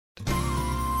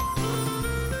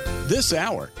this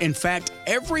hour. In fact,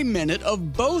 every minute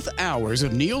of both hours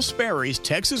of Neil Sperry's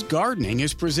Texas Gardening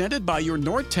is presented by your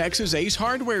North Texas Ace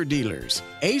Hardware dealers.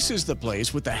 Ace is the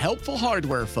place with the helpful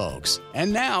hardware folks.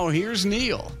 And now, here's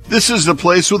Neil. This is the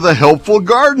place with the helpful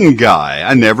garden guy.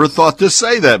 I never thought to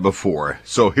say that before.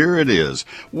 So here it is.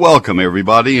 Welcome,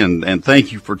 everybody, and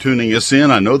thank you for tuning us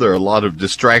in. I know there are a lot of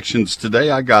distractions today.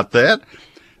 I got that.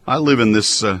 I live on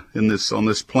this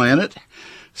planet.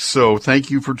 So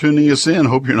thank you for tuning us in.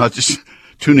 Hope you're not just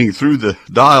tuning through the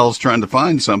dials trying to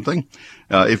find something.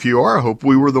 If you are, I hope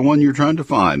we were the one you're trying to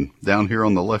find down here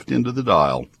on the left end of the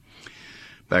dial,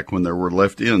 back when there were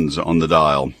left ends on the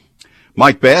dial.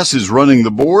 Mike Bass is running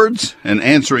the boards and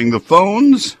answering the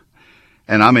phones,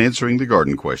 and I'm answering the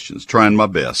garden questions, trying my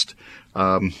best.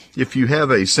 If you have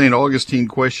a St. Augustine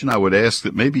question, I would ask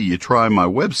that maybe you try my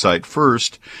website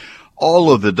first.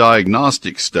 All of the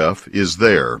diagnostic stuff is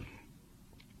there.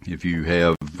 If you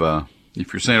have, if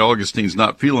your St. Augustine's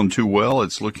not feeling too well,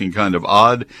 it's looking kind of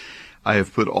odd, I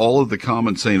have put all of the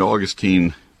common St.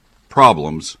 Augustine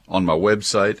problems on my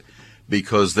website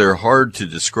because they're hard to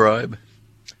describe. I'm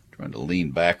trying to lean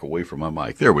back away from my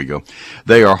mic. There we go.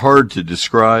 They are hard to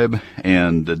describe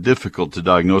and difficult to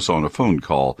diagnose on a phone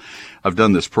call. I've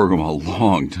done this program a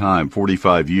long time,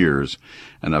 45 years.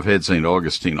 And I've had St.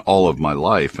 Augustine all of my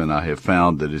life, and I have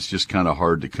found that it's just kind of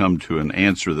hard to come to an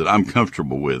answer that I'm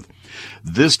comfortable with.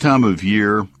 This time of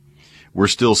year, we're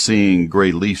still seeing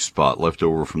gray leaf spot left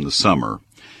over from the summer.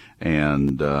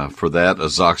 And for that,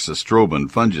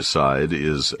 azoxystrobin fungicide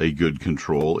is a good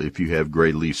control. If you have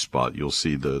gray leaf spot, you'll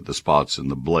see the spots in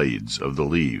the blades of the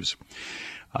leaves.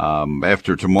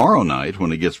 After tomorrow night,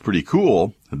 when it gets pretty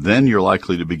cool, then you're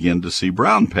likely to begin to see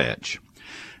brown patch.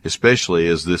 Especially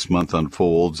as this month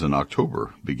unfolds and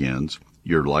October begins,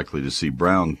 you're likely to see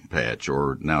brown patch,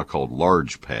 or now called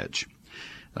large patch,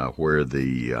 where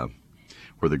the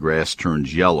grass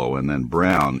turns yellow and then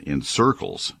brown in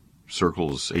circles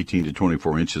 18 to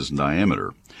 24 inches in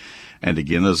diameter. And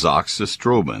again,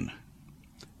 azoxystrobin.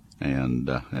 And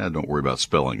don't worry about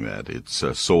spelling that. It's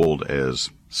sold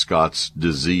as Scott's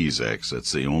Disease X.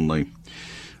 That's the only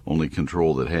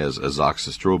control that has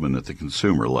azoxystrobin at the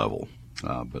consumer level.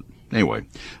 But anyway,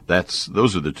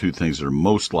 those are the two things that are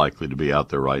most likely to be out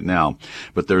there right now.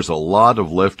 But there's a lot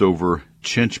of leftover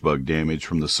chinch bug damage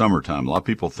from the summertime. A lot of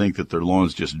people think that their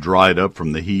lawns just dried up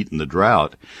from the heat and the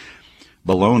drought.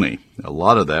 Baloney. A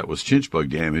lot of that was chinch bug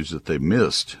damage that they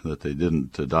missed, that they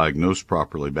didn't diagnose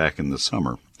properly back in the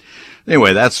summer.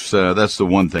 Anyway, that's the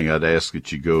one thing I'd ask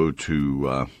that you go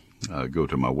to my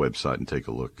website and take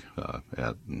a look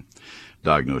at and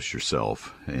diagnose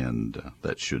yourself, and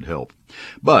that should help.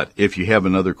 But if you have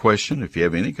another question, if you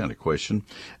have any kind of question,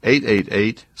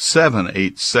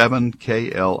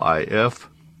 888-787-KLIF.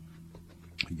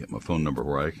 I get my phone number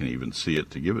where I can even see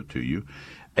it to give it to you.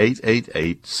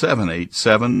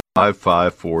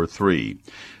 888-787-5543.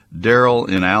 Daryl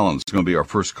in Allen's going to be our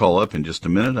first call up in just a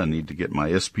minute. I need to get my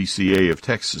SPCA of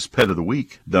Texas Pet of the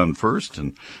Week done first,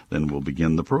 and then we'll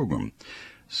begin the program.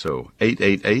 So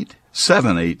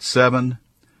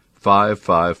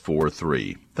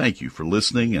 888-787-5543. Thank you for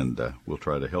listening, and we'll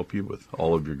try to help you with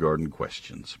all of your garden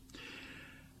questions.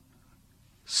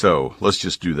 So let's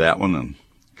just do that one, and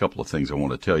a couple of things I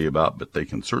want to tell you about, but they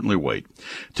can certainly wait.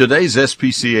 Today's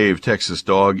SPCA of Texas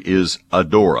dog is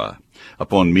Adora.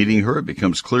 Upon meeting her, it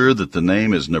becomes clear that the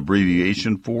name is an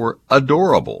abbreviation for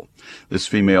adorable. This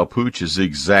female pooch is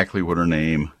exactly what her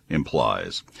name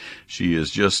implies. She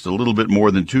is just a little bit more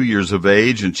than 2 years of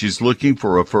age, and she's looking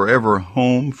for a forever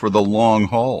home for the long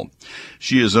haul.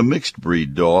 She is a mixed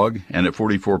breed dog, and at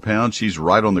 44 pounds, she's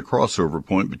right on the crossover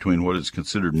point between what is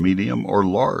considered medium or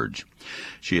large.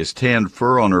 She has tanned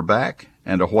fur on her back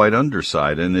and a white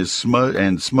underside, and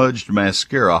smudged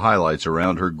mascara highlights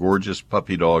around her gorgeous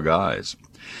puppy dog eyes.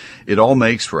 It all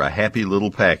makes for a happy little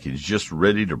package, just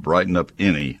ready to brighten up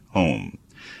any home.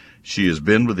 She has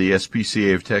been with the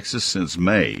SPCA of Texas since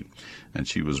May, and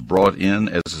she was brought in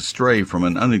as a stray from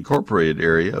an unincorporated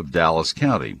area of Dallas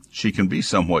County. She can be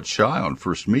somewhat shy on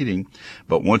first meeting,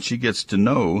 but once she gets to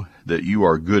know that you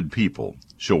are good people,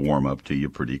 she'll warm up to you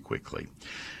pretty quickly.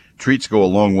 Treats go a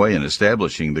long way in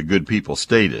establishing the good people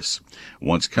status.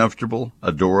 Once comfortable,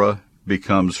 Adora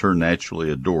becomes her naturally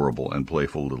adorable and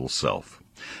playful little self.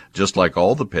 Just like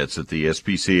all the pets at the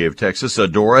SPCA of Texas,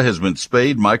 Adora has been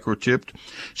spayed, microchipped.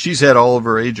 She's had all of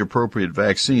her age-appropriate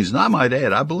vaccines. And I might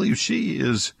add, I believe she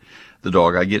is the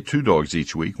dog. I get 2 dogs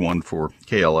each week, one for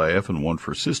KLIF and one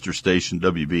for sister station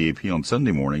WBAP on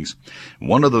Sunday mornings.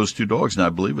 One of those 2 dogs, and I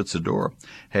believe it's Adora,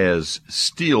 has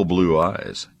steel blue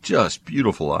eyes, just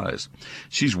beautiful eyes.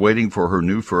 She's waiting for her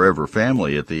new forever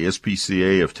family at the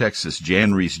SPCA of Texas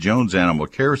Jan Reese Jones Animal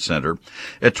Care Center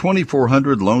at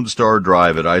 2400 Lone Star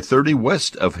Drive at I-30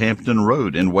 west of Hampton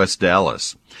Road in West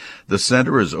Dallas. The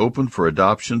center is open for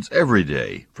adoptions every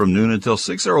day from noon until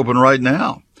 6. They're open right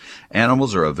now.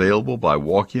 Animals are available by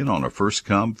walk-in on a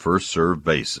first-come, first-served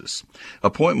basis.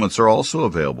 Appointments are also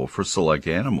available for select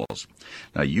animals.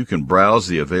 Now, you can browse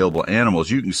the available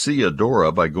animals. You can see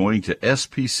Adora by going to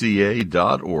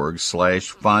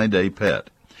spca.org/findapet.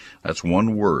 That's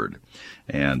one word.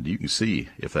 And you can see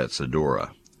if that's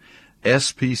Adora.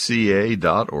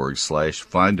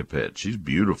 spca.org/findapet. She's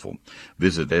beautiful.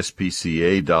 Visit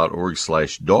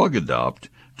spca.org/dogadopt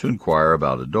to inquire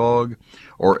about a dog,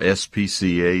 or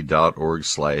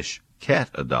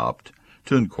spca.org/catadopt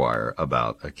to inquire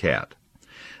about a cat.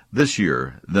 This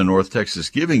year, the North Texas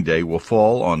Giving Day will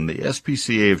fall on the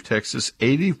SPCA of Texas'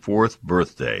 84th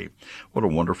birthday. What a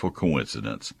wonderful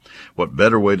coincidence. What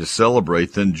better way to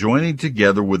celebrate than joining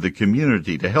together with the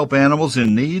community to help animals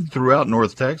in need throughout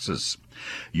North Texas?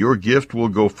 Your gift will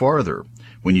go farther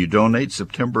when you donate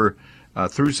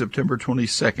through September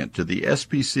 22nd to the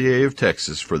SPCA of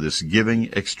Texas for this giving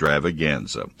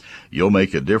extravaganza. You'll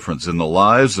make a difference in the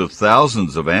lives of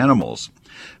thousands of animals.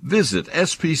 Visit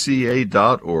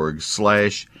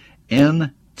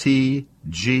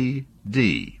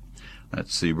spca.org/NTGD.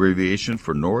 That's the abbreviation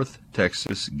for North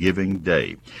Texas Giving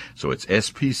Day. So it's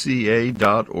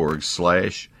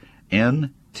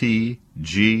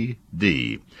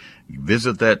spca.org/NTGD.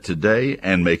 Visit that today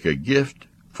and make a gift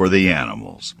for the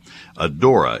animals.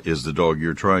 Adora is the dog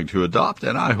you're trying to adopt,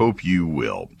 and I hope you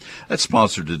will. That's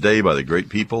sponsored today by the great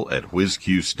people at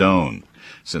WhizQ Stone.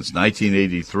 Since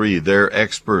 1983, their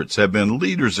experts have been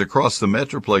leaders across the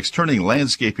Metroplex, turning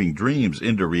landscaping dreams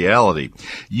into reality.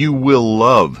 You will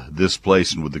love this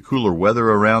place, and with the cooler weather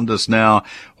around us now,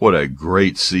 what a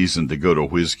great season to go to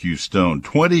WhizQ Stone.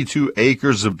 22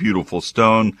 acres of beautiful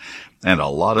stone, and a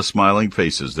lot of smiling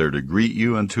faces there to greet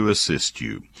you and to assist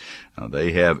you. Now,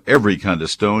 they have every kind of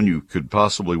stone you could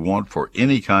possibly want for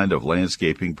any kind of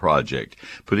landscaping project.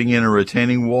 Putting in a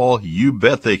retaining wall, you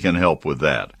bet they can help with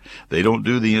that. They don't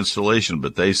do the installation,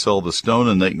 but they sell the stone,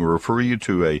 and they can refer you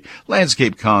to a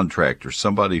landscape contractor,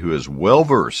 somebody who is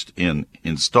well-versed in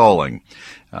installing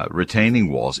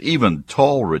retaining walls, even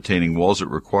tall retaining walls that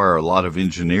require a lot of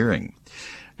engineering.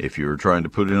 If you're trying to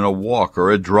put in a walk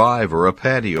or a drive or a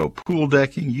patio, pool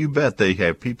decking, you bet they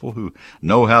have people who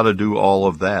know how to do all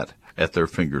of that at their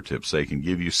fingertips. They can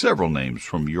give you several names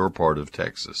from your part of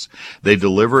Texas. They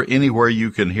deliver anywhere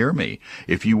you can hear me.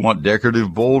 If you want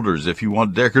decorative boulders, if you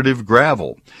want decorative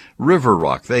gravel, river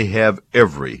rock, they have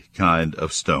every kind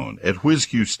of stone at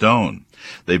WhizQ Stone.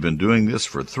 They've been doing this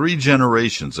for 3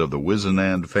 generations of the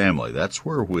Whiz-and-And family. That's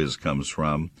where Whiz comes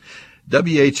from.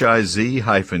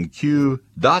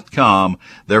 WHIZ-Q.com.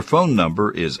 Their phone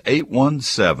number is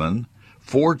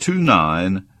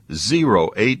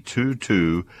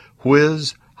 817-429-0822,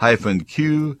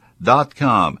 whiz-q.com.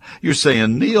 You're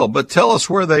saying, Neil, but tell us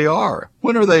where they are.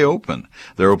 When are they open?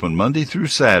 They're open Monday through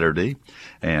Saturday,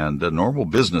 and normal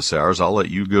business hours. I'll let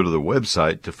you go to the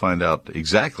website to find out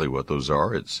exactly what those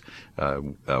are. It's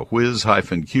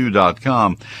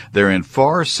whiz-q.com. They're in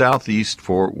far southeast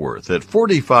Fort Worth at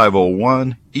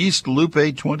 4501 East Loop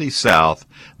 820 South.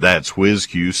 That's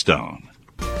WhizQ Stone.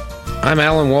 I'm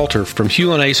Alan Walter from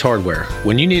Hewlin Ace Hardware.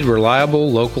 When you need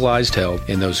reliable, localized help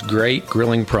in those great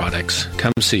grilling products,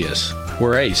 come see us.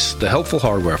 We're Ace, the helpful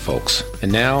hardware folks.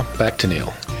 And now, back to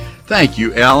Neil. Thank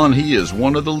you, Alan. He is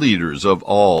one of the leaders of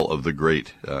all of the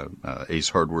great Ace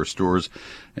Hardware stores,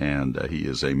 and he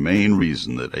is a main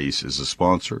reason that Ace is a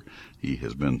sponsor. He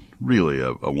has been really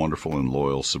a wonderful and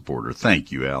loyal supporter.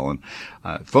 Thank you, Alan.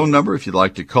 Phone number, if you'd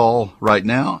like to call right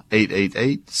now,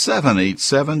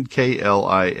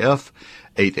 888-787-KLIF.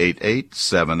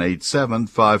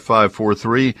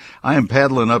 888-787-5543. I am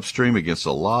paddling upstream against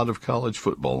a lot of college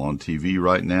football on TV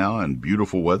right now, and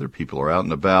beautiful weather. People are out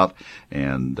and about,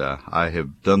 and I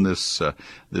have done this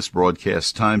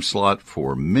broadcast time slot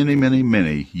for many, many,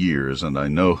 many years, and I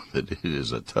know that it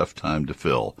is a tough time to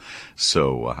fill.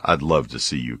 So I'd love to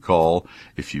see you call.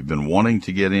 If you've been wanting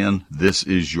to get in, this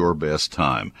is your best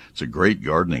time. It's a great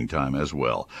gardening time as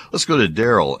well. Let's go to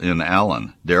Daryl in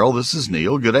Allen. Daryl, this is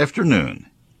Neil. Good afternoon.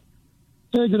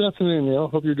 Hey, good afternoon, Neil.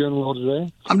 Hope you're doing well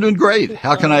today. I'm doing great.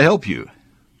 How can I help you?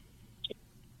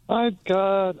 I've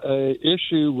got an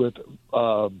issue with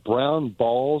brown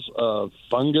balls of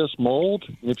fungus mold.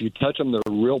 If you touch them, they're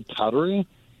real powdery.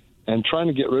 and trying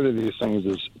to get rid of these things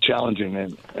is challenging.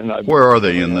 Where are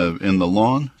they in the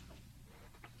lawn?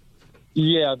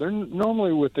 Yeah, they're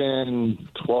normally within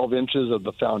 12 inches of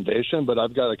the foundation, but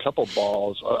I've got a couple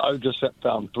balls. I've just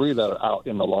found 3 that are out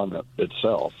in the lawn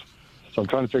itself. So I'm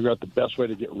trying to figure out the best way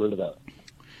to get rid of that.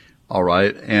 All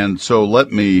right. And so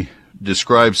let me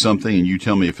describe something, and you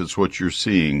tell me if it's what you're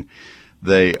seeing.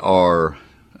 They are,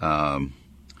 I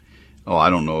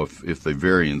don't know if they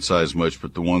vary in size much,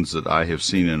 but the ones that I have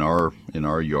seen in our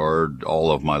yard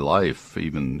all of my life,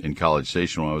 even in College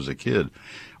Station when I was a kid,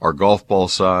 are golf ball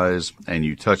size, and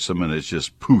you touch them and it's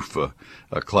just poof, a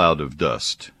cloud of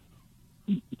dust.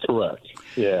 Correct.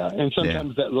 Yeah, and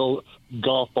sometimes that little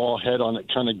golf ball head on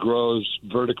it kind of grows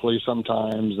vertically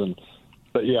sometimes,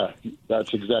 but yeah,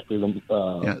 that's exactly the.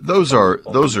 Those are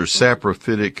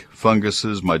saprophytic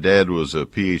funguses. My dad was a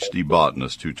PhD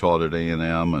botanist who taught at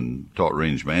A&M and taught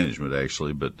range management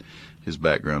actually, but his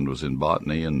background was in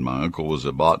botany, and my uncle was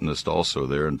a botanist also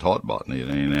there and taught botany at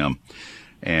A&M,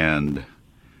 and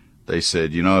they said,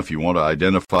 if you want to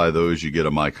identify those, you get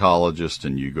a mycologist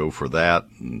and you go for that.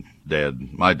 And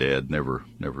my dad never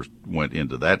went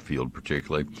into that field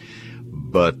particularly,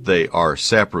 but they are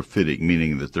saprophytic,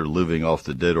 meaning that they're living off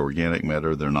the dead organic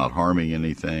matter. They're not harming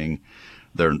anything.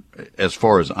 They're, as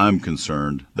far as I'm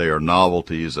concerned, they are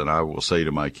novelties. And I will say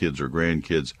to my kids or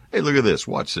grandkids, hey, look at this,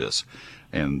 watch this.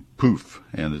 And poof,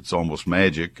 and it's almost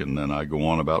magic. And then I go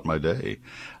on about my day.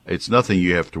 It's nothing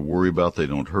you have to worry about. They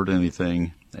don't hurt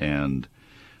anything. And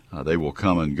they will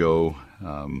come and go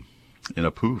in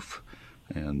a poof.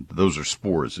 And those are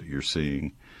spores that you're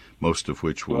seeing, most of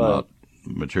which will not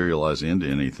materialize into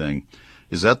anything.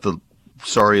 Is that the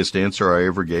sorriest answer I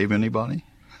ever gave anybody?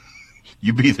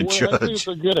 You be the judge. I think it's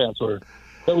a good answer.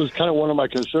 That was kind of one of my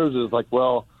concerns is like,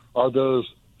 well, are those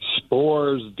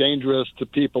spores dangerous to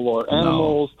people or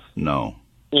animals? No.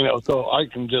 So I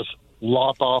can just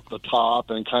lop off the top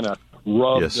and kind of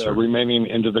rub the remaining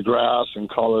into the grass and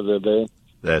call it a day.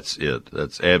 That's it.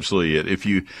 That's absolutely it.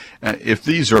 If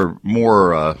these are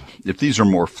more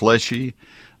fleshy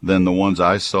than the ones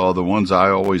I saw, the ones I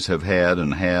always have had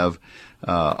and have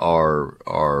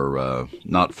are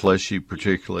not fleshy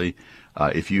particularly.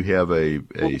 If you have a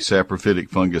saprophytic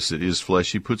fungus that is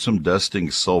fleshy, put some dusting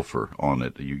sulfur on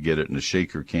it. You get it in a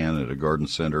shaker can at a garden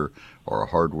center or a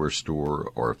hardware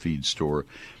store or a feed store.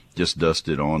 Just dust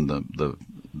it on the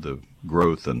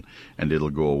growth and it'll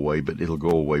go away, but it'll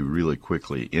go away really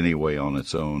quickly anyway on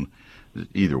its own.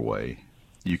 Either way,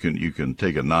 you can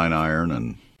take a 9-iron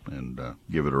and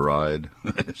give it a ride.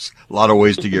 There's a lot of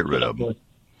ways to get rid of them.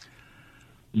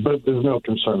 But there's no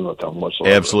concern with them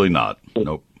whatsoever. Absolutely not.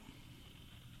 Nope.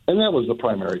 And that was the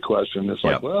primary question. It's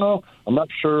like, well, I'm not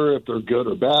sure if they're good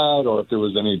or bad or if there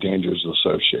was any dangers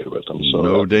associated with them. So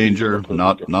no danger,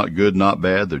 not good, not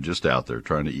bad. They're just out there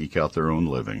trying to eke out their own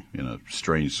living in a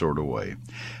strange sort of way.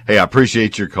 Hey, I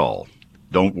appreciate your call.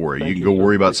 Don't worry. You can go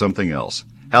worry about something else.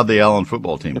 How'd the Allen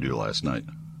football team do last night?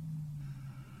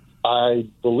 I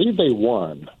believe they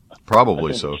won.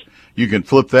 Probably so. You can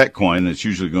flip that coin. It's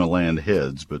usually going to land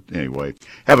heads. But anyway,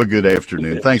 have a good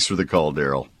afternoon. Okay. Thanks for the call,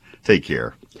 Daryl. Take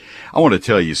care. I want to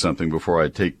tell you something before I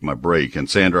take my break. And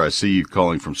Sandra, I see you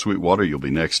calling from Sweetwater. You'll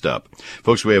be next up.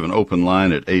 Folks, we have an open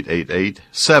line at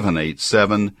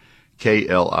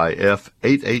 888-787-KLIF,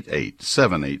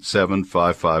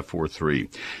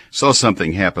 888-787-5543. Saw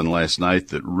something happen last night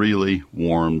that really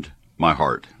warmed my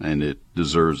heart, and it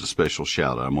deserves a special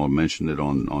shout out. I'm going to mention it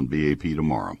on BAP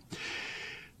tomorrow.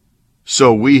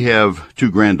 So we have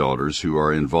 2 granddaughters who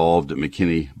are involved at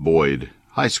McKinney Boyd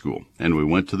High School, and we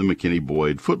went to the McKinney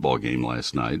Boyd football game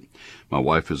last night. My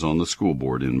wife is on the school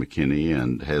board in McKinney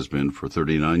and has been for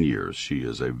 39 years. She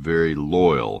is a very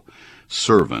loyal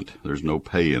servant. There's no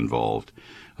pay involved,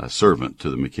 a servant to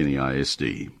the McKinney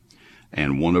ISD.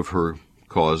 And one of her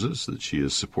causes that she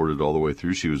has supported all the way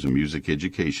through, she was a music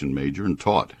education major and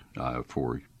taught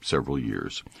for several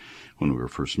years when we were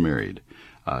first married,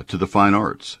 to the fine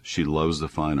arts. She loves the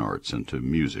fine arts and to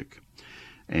music.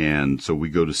 And so we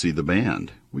go to see the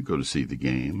band. We go to see the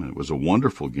game. And it was a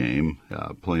wonderful game.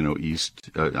 Plano West.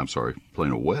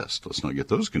 Let's not get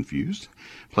those confused.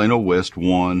 Plano West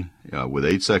won with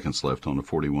 8 seconds left on a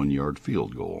 41-yard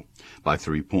field goal by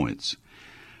 3 points.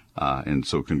 And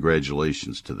so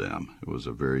congratulations to them. It was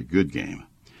a very good game.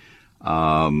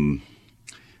 But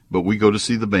we go to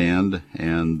see the band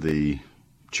and the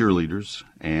cheerleaders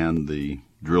and the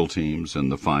drill teams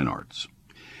and the fine arts.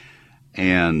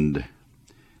 And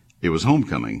it was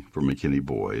homecoming for McKinney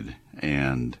Boyd,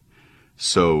 and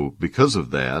so because of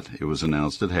that, it was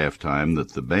announced at halftime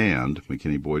that the band,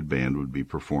 McKinney Boyd Band, would be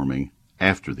performing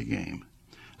after the game.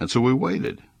 And so we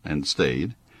waited and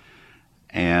stayed,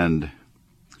 And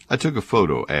I took a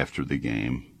photo after the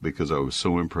game because I was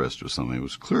so impressed with something. It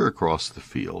was clear across the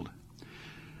field.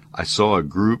 I saw a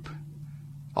group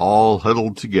all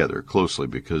huddled together closely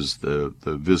because the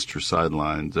visitor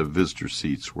sidelines, the visitor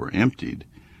seats were emptied,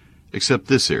 except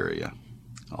this area.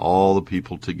 All the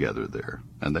people together there.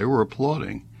 And they were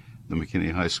applauding the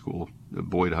McKinney High School, the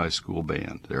Boyd High School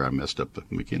band. There I messed up the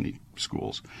McKinney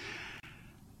schools.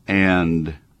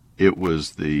 And it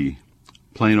was the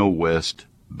Plano West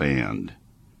band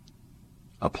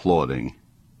applauding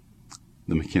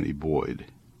the McKinney Boyd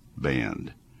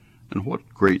band. And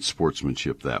what great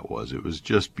sportsmanship that was. It was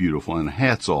just beautiful. And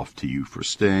hats off to you for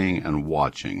staying and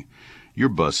watching. Your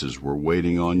buses were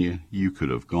waiting on you. You could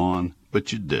have gone,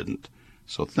 but you didn't.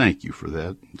 So thank you for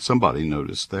that. Somebody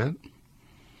noticed that.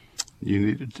 You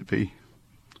needed to be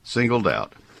singled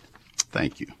out.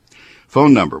 Thank you.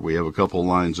 Phone number. We have a couple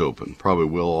lines open. Probably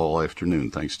will all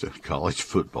afternoon thanks to college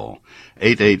football.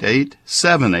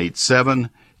 888-787-KLIF.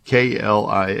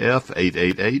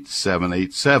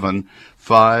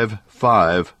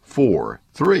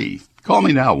 888-787-5543. Call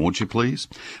me now, won't you please?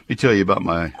 Let me tell you about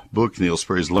my book, Neil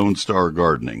Sperry's Lone Star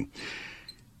Gardening.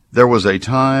 There was a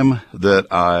time that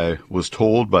I was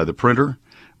told by the printer,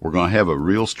 we're going to have a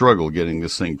real struggle getting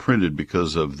this thing printed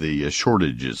because of the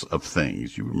shortages of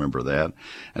things. You remember that.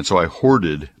 And so I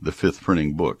hoarded the fifth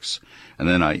printing books. And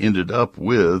then I ended up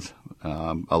with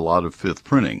a lot of fifth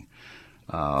printing.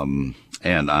 And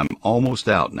I'm almost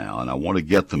out now, and I want to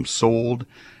get them sold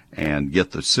and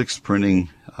get the sixth printing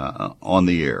on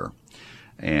the air.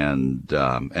 And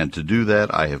to do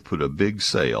that, I have put a big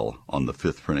sale on the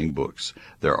fifth printing books.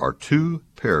 There are 2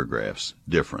 paragraphs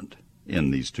different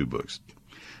in these 2 books.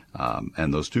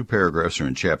 And those 2 paragraphs are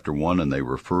in Chapter 1, and they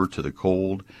refer to the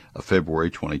cold of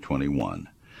February 2021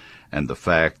 and the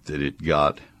fact that it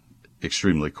got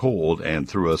extremely cold and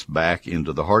threw us back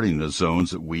into the hardiness zones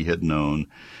that we had known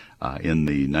in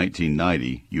the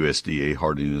 1990 USDA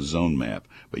hardiness zone map.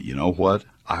 But you know what?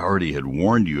 I already had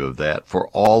warned you of that for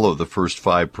all of the first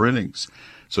 5 printings,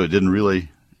 so it didn't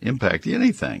really impact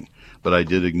anything. But I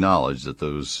did acknowledge that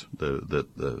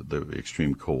the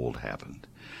extreme cold happened.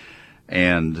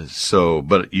 And so,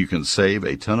 but you can save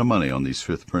a ton of money on these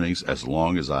fifth printings as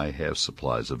long as I have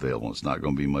supplies available. It's not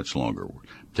going to be much longer. We're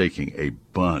taking a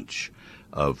bunch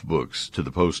of books to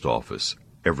the post office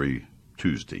every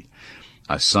Tuesday.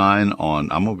 I'm going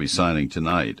to be signing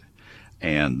tonight,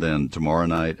 and then tomorrow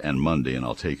night and Monday, and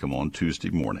I'll take them on Tuesday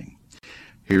morning.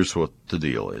 Here's what the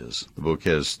deal is. The book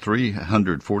has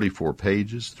 344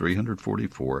 pages,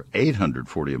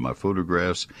 840 of my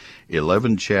photographs,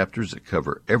 11 chapters that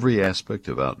cover every aspect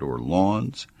of outdoor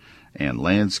lawns and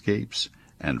landscapes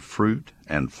and fruit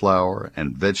and flower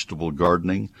and vegetable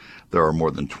gardening. There are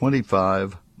more than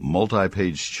 25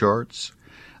 multi-page charts.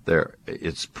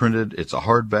 It's printed, it's a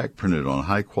hardback printed on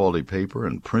high-quality paper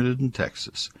and printed in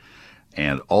Texas.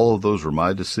 And all of those were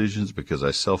my decisions because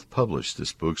I self-published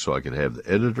this book so I could have the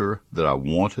editor that I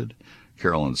wanted,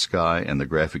 Carolyn Skye, and the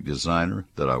graphic designer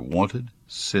that I wanted,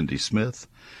 Cindy Smith,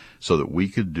 so that we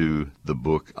could do the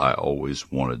book I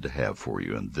always wanted to have for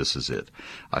you. And this is it.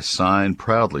 I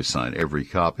proudly sign every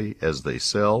copy as they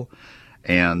sell,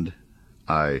 and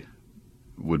I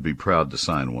would be proud to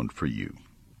sign one for you.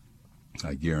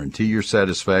 I guarantee your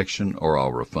satisfaction, or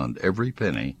I'll refund every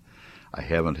penny. I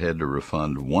haven't had to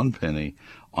refund 1 penny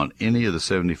on any of the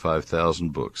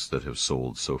 75,000 books that have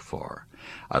sold so far.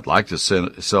 I'd like to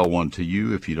sell one to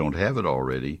you if you don't have it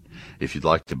already. If you'd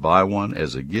like to buy one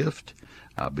as a gift,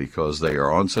 because they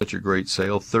are on such a great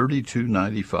sale,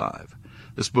 $32.95.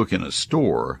 This book in a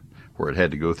store where it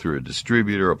had to go through a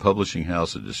distributor, a publishing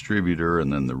house, a distributor,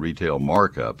 and then the retail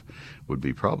markup would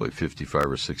be probably $55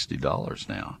 or $60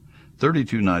 now.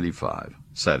 $32.95.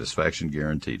 Satisfaction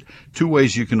guaranteed. 2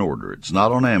 ways you can order it. It's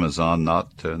not on Amazon,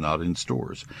 not in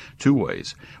stores. 2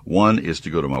 ways. One is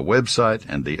to go to my website,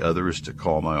 and the other is to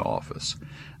call my office.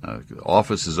 The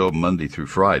office is open Monday through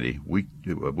Friday,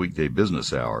 weekday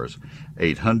business hours.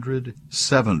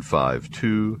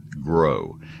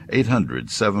 800-752-GROW.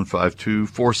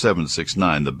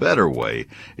 800-752-4769. The better way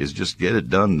is just get it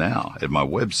done now at my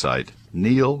website,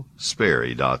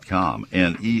 neilsperry.com.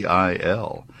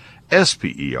 NeilSperry.com.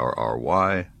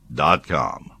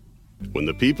 When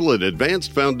the people at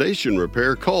Advanced Foundation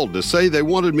Repair called to say they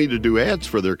wanted me to do ads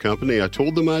for their company, I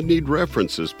told them I'd need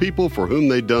references, people for whom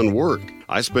they'd done work.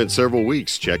 I spent several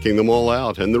weeks checking them all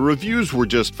out, and the reviews were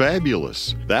just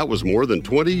fabulous. That was more than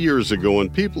 20 years ago,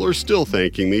 and people are still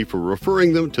thanking me for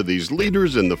referring them to these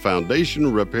leaders in the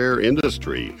foundation repair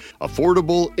industry.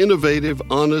 Affordable, innovative,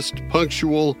 honest,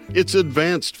 punctual. It's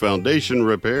Advanced Foundation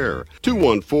Repair.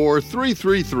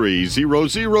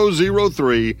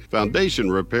 214-333-0003,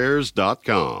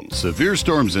 foundationrepairs.com. Severe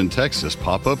storms in Texas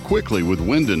pop up quickly with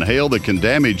wind and hail that can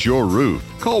damage your roof.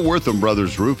 Call Wortham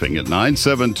Brothers Roofing at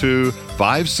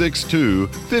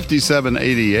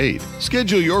 972-562-5788.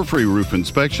 Schedule your free roof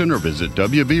inspection or visit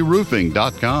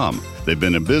wbroofing.com. They've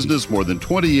been in business more than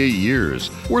 28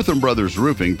 years. Wortham Brothers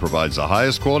Roofing provides the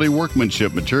highest quality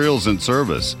workmanship, materials, and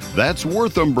service. That's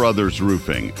Wortham Brothers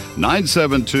Roofing.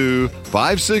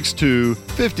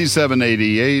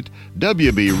 972-562-5788,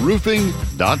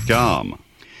 wbroofing.com.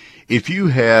 If you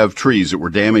have trees that were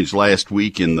damaged last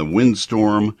week in the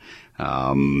windstorm,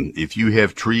 if you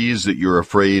have trees that you're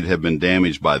afraid have been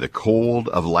damaged by the cold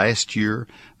of last year,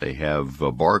 they have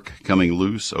bark coming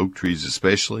loose, oak trees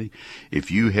especially. If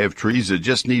you have trees that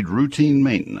just need routine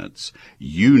maintenance,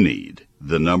 you need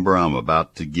the number I'm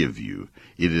about to give you.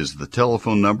 It is the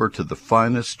telephone number to the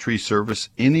finest tree service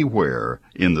anywhere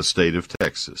in the state of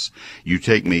Texas. You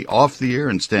take me off the air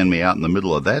and stand me out in the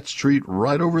middle of that street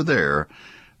right over there.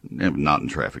 Not in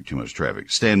traffic, too much traffic.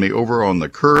 Stand me over on the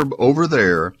curb over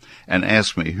there and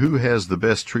ask me who has the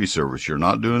best tree service. You're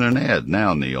not doing an ad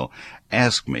now, Neil.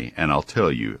 Ask me, and I'll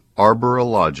tell you.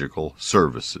 Arborilogical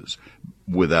Services.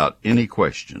 Without any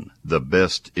question, the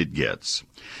best it gets.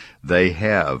 They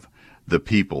have the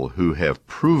people who have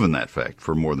proven that fact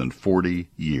for more than 40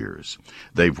 years.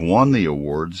 They've won the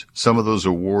awards. Some of those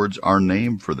awards are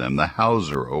named for them. The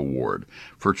Hauser Award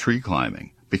for tree climbing.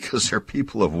 Because their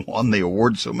people have won the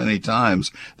award so many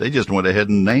times, they just went ahead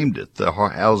and named it the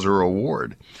Hauser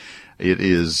Award. It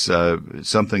is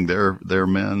something their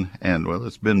men, and well,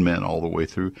 it's been men all the way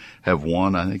through, have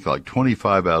won, I think, like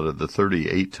 25 out of the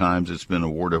 38 times it's been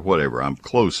awarded, whatever. I'm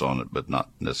close on it, but not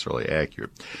necessarily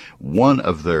accurate. One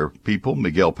of their people,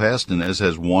 Miguel Pastanez,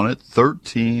 has won it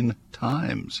 13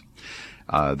 times.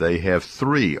 They have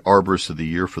 3 Arborists of the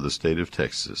Year for the state of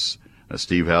Texas.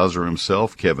 Steve Hauser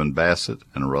himself, Kevin Bassett,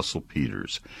 and Russell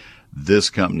Peters. This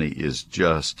company is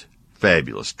just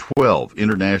fabulous. 12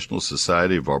 International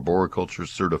Society of Arboriculture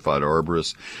Certified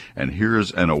Arborists. And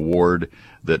here's an award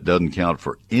that doesn't count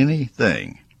for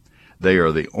anything. They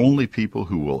are the only people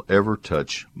who will ever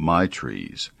touch my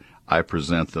trees. I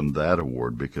present them that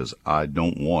award because I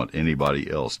don't want anybody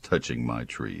else touching my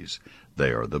trees.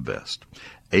 They are the best.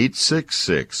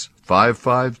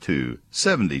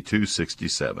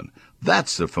 866-552-7267.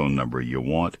 That's the phone number you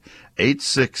want.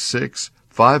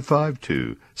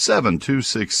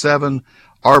 866-552-7267.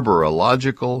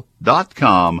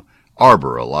 Arborilogical.com.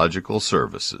 Arborilogical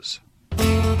Services.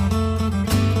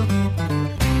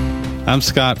 I'm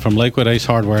Scott from Lakewood Ace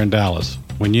Hardware in Dallas.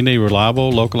 When you need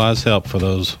reliable, localized help for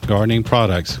those gardening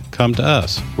products, come to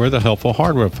us. We're the helpful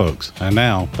hardware folks. And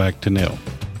now, back to Neil.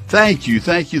 Thank you,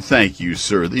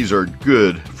 sir. These are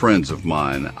good friends of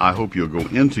mine. I hope you'll go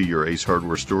into your Ace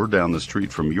Hardware store down the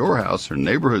street from your house or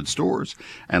neighborhood stores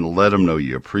and let them know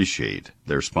you appreciate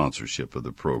their sponsorship of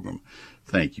the program.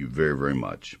 Thank you very, very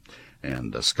much.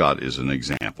 And Scott is an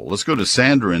example. Let's go to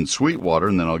Sandra in Sweetwater,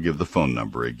 and then I'll give the phone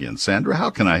number again. Sandra, how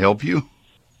can I help you?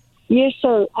 Yes,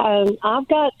 sir. I've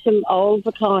got some old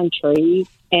pecan trees,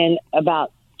 and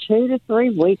about 2 to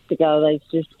 3 weeks ago, they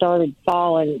just started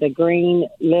falling, the green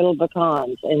little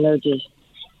pecans, and they're just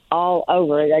all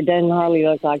over it. It doesn't hardly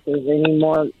look like there's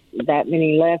that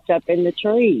many left up in the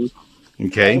trees.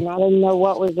 Okay. And I didn't know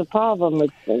what was the problem with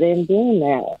them doing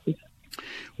that.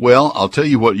 Well, I'll tell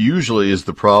you what usually is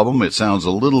the problem. It sounds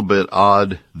a little bit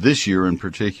odd this year in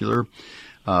particular.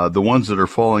 The ones that are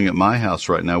falling at my house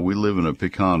right now, we live in a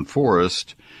pecan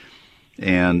forest.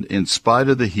 And in spite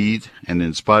of the heat and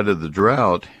in spite of the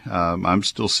drought, I'm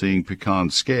still seeing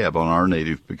pecan scab on our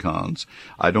native pecans.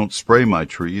 I don't spray my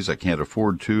trees. I can't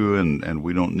afford to, and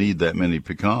we don't need that many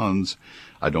pecans.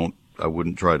 I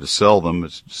wouldn't try to sell them.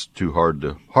 It's just too hard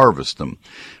to harvest them.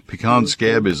 Pecan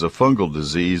scab is a fungal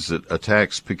disease that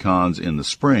attacks pecans in the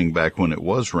spring, back when it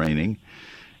was raining,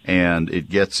 and it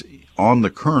gets on the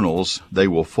kernels. They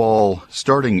will fall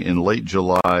starting in late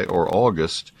July or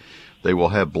August. They will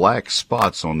have black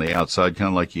spots on the outside, kind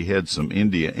of like you had some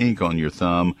India ink on your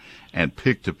thumb and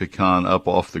picked a pecan up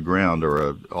off the ground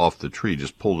or off the tree,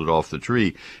 just pulled it off the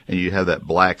tree, and you have that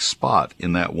black spot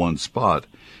in that one spot.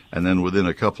 And then within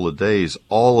a couple of days,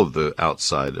 all of the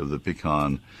outside of the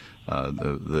pecan,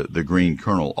 the green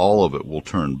kernel, all of it will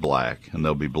turn black, and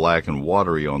they'll be black and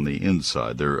watery on the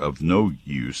inside. They're of no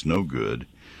use, no good.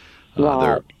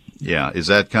 Right. Yeah, is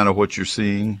that kind of what you're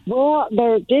seeing? Well,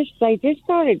 they just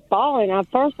started falling. At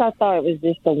first, I thought it was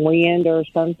just the wind or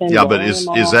something. Yeah, but is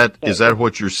that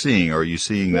what you're seeing? Are you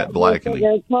seeing that blackening?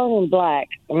 They're turning black.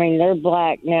 I mean, they're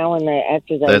black now, and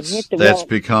after they hit the that's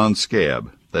pecan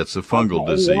scab. That's a fungal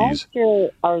disease. Last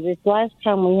year, or this last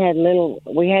time, we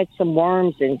had some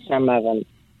worms in some of them.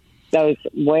 Those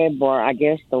webworms, I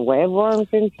guess the webworms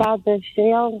inside the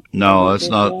shell. No, that's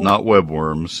not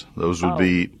webworms. Those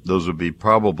would be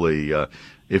probably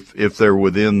if they're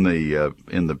within the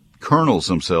in the kernels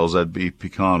themselves, that'd be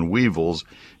pecan weevils.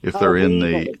 If they're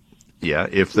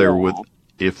if they're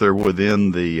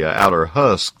within the outer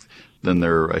husk, then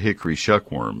they're hickory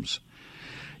shuckworms.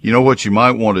 You know what you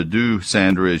might want to do,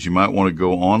 Sandra, is you might want to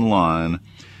go online.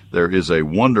 There is a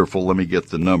wonderful, let me get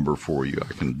the number for you.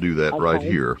 I can do that right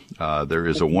here. There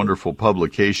is a wonderful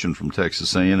publication from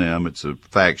Texas A&M. It's a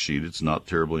fact sheet. It's not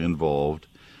terribly involved.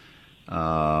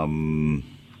 Let me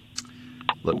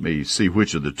see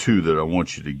which of the two that I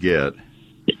want you to get.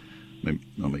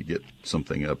 Let me get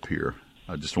something up here.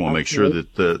 I just want to make sure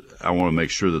that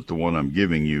the one I'm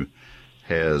giving you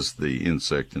has the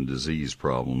insect and disease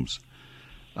problems.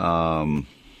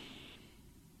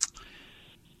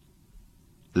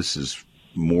 This is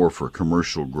more for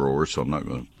commercial growers, so I'm not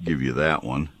going to give you that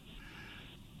one.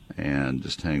 And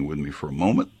just hang with me for a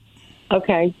moment.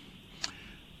 Okay.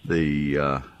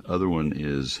 The other one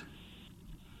is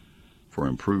for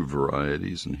improved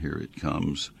varieties, and here it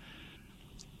comes.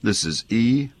 This is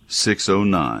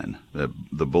E609.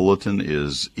 The bulletin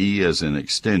is E as in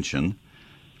extension,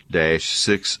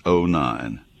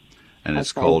 -609. And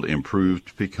it's called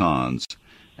Improved Pecans.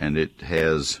 And it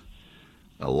has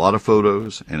a lot of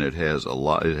photos, and it has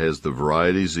the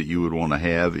varieties that you would want to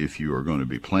have if you are going to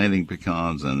be planting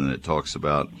pecans, and then it talks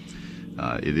about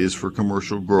it is for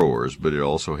commercial growers, but it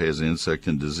also has insect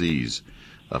and disease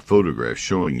photographs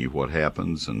showing you what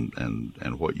happens and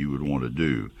what you would want to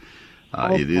do.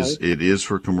 It is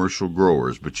for commercial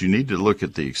growers, but you need to look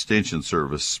at the Extension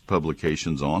Service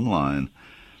publications online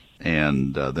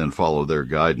and then follow their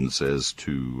guidance as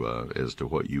to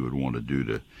what you would want to do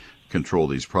to control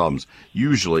these problems.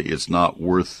 Usually, it's not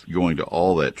worth going to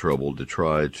all that trouble to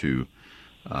try to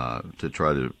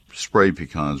spray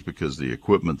pecans, because the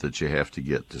equipment that you have to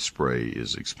get to spray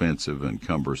is expensive and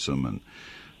cumbersome. And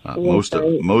most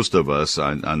of us,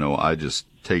 I know, I just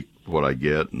take what I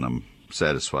get, and I'm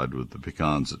satisfied with the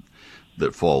pecans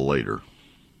that fall later.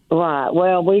 Right.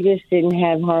 Well, we just didn't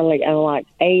have hardly like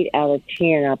 8 out of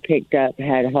 10 I picked up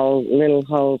had little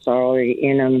holes already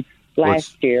in them.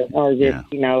 Last year, or just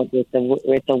with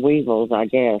the weevils, I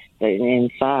guess,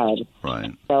 inside.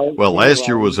 Right. So, well, last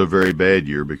year was a very bad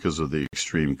year because of the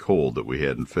extreme cold that we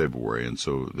had in February, and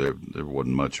so there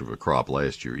wasn't much of a crop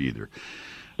last year either.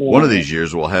 Yeah. One of these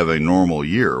years we'll have a normal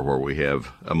year where we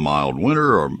have a mild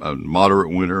winter or a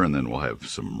moderate winter, and then we'll have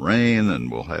some rain,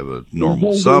 and we'll have a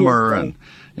normal summer, and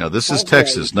this is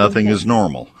Texas. Nothing is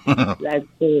normal. That's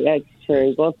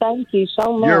true. Well, thank you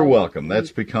so much. You're welcome.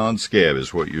 That's pecan scab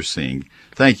is what you're seeing.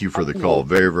 Thank you for the call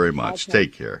very, very much. Okay.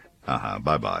 Take care.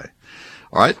 Bye-bye.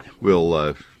 All right.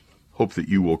 We'll hope that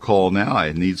you will call now.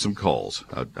 I need some calls.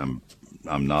 I'm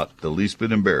not the least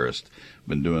bit embarrassed. I've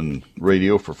been doing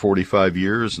radio for 45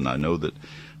 years, and I know that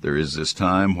there is this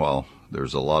time while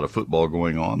there's a lot of football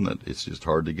going on that it's just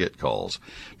hard to get calls.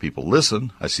 People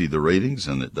listen. I see the ratings,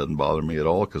 and it doesn't bother me at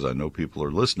all because I know people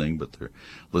are listening, but they're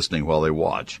listening while they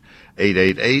watch.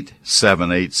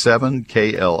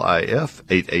 888-787-KLIF,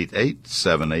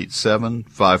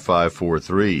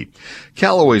 888-787-5543.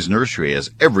 Callaway's Nursery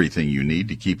has everything you need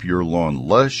to keep your lawn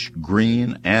lush,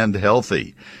 green, and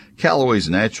healthy. Callaway's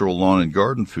natural lawn and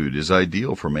garden food is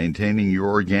ideal for maintaining your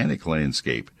organic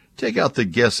landscape. Take out the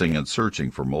guessing and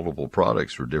searching for multiple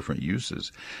products for different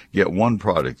uses. Get one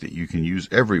product that you can use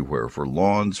everywhere for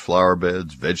lawns, flower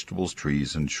beds, vegetables,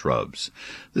 trees, and shrubs.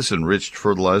 This enriched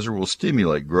fertilizer will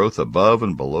stimulate growth above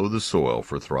and below the soil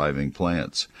for thriving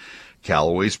plants.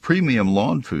 Callaway's Premium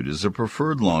Lawn Food is a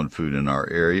preferred lawn food in our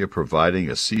area,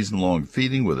 providing a season-long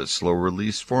feeding with its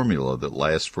slow-release formula that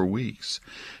lasts for weeks.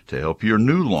 To help your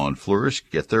new lawn flourish,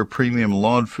 get their Premium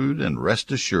Lawn Food and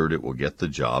rest assured it will get the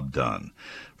job done.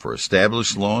 For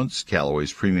established lawns,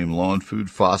 Callaway's Premium Lawn Food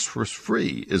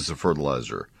phosphorus-free is the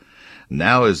fertilizer.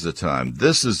 Now is the time,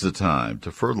 this is the time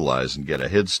to fertilize and get a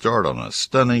head start on a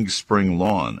stunning spring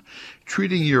lawn.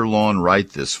 Treating your lawn right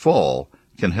this fall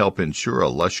can help ensure a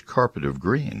lush carpet of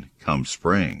green come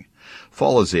spring.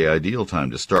 Fall is the ideal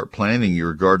time to start planning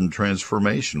your garden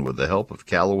transformation with the help of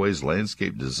Callaway's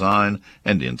landscape design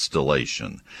and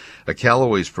installation. A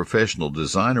Callaway's professional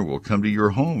designer will come to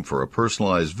your home for a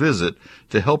personalized visit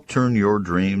to help turn your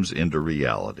dreams into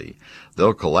reality.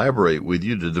 They'll collaborate with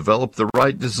you to develop the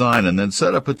right design and then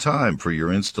set up a time for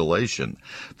your installation.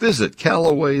 Visit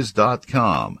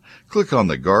Callaways.com. Click on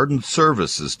the Garden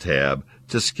Services tab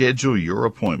to schedule your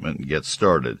appointment and get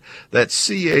started. That's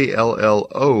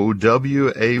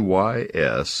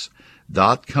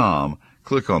CALLOWAYS.com.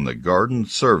 Click on the Garden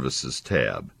Services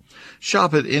tab.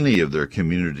 Shop at any of their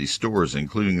community stores,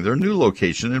 including their new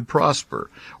location in Prosper,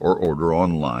 or order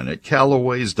online at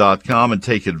Callaways.com and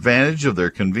take advantage of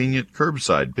their convenient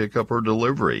curbside pickup or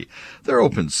delivery. They're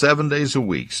open 7 days a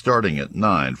week, starting at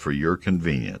 9 for your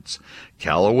convenience.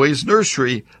 Callaway's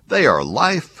Nursery, they are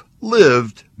life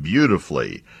lived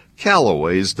beautifully.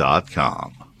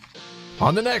 Callaways.com.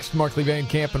 On the next Markley Van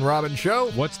Camp and Robbins show,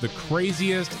 what's the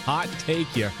craziest hot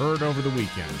take you heard over the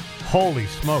weekend? Holy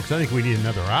smokes, I think we need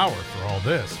another hour for all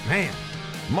this. Man.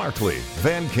 Markley,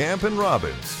 Van Camp and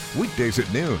Robbins, weekdays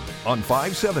at noon on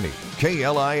 570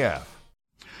 KLIF.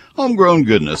 Homegrown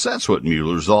goodness, that's what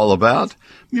Mueller's all about.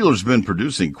 Mueller's been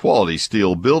producing quality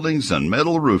steel buildings and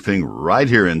metal roofing right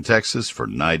here in Texas for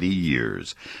 90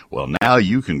 years. Well, now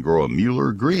you can grow a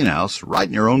Mueller greenhouse right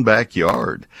in your own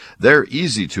backyard. Their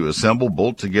easy-to-assemble,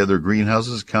 bolt-together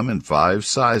greenhouses come in 5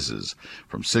 sizes,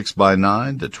 from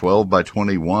 6x9 to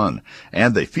 12x21,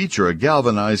 and they feature a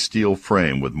galvanized steel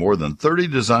frame with more than 30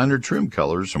 designer trim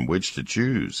colors from which to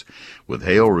choose. With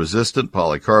hail-resistant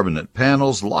polycarbonate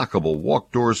panels, lockable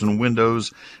walk doors and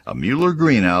windows, a Mueller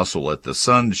greenhouse will let the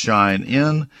sun shine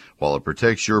in while it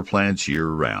protects your plants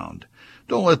year-round.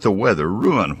 Don't let the weather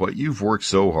ruin what you've worked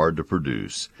so hard to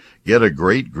produce. Get a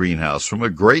great greenhouse from a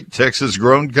great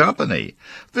Texas-grown company.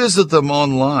 Visit them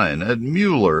online at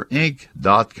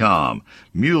MuellerInc.com.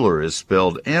 Mueller is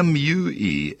spelled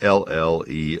M-U-E-L-L-E-R.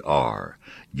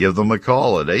 Give them a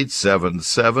call at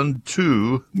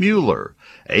 877-2-MUELLER,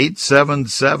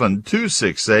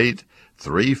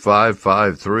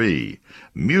 877-268-3553.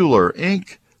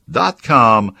 MuellerInc.com.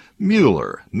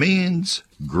 Mueller means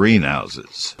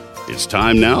greenhouses. It's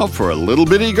time now for a little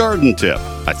bitty garden tip.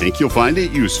 I think you'll find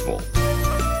it useful.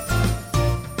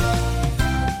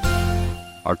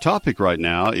 Our topic right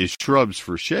now is shrubs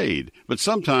for shade, but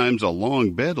sometimes a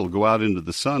long bed will go out into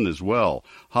the sun as well.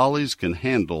 Hollies can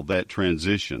handle that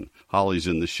transition. Hollies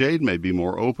in the shade may be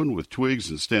more open with twigs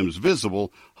and stems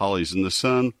visible. Hollies in the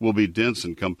sun will be dense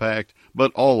and compact,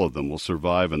 but all of them will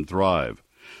survive and thrive.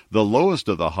 The lowest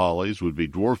of the hollies would be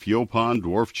dwarf Yaupon,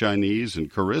 dwarf Chinese, and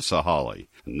Carissa holly.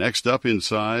 Next up in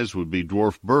size would be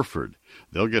dwarf Burford.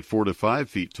 They'll get 4 to 5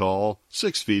 feet tall,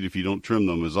 6 feet if you don't trim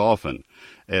them as often.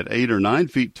 At 8 or 9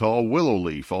 feet tall, willow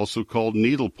leaf, also called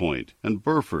needlepoint, and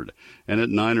Burford, and at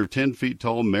 9 or 10 feet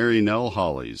tall, Mary Nell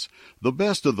hollies. The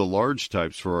best of the large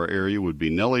types for our area would be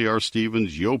Nellie R.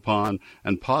 Stevens, Yaupon,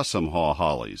 and Possum Haw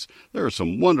hollies. There are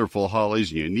some wonderful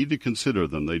hollies, and you need to consider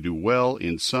them. They do well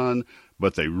in sun,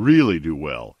 but they really do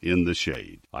well in the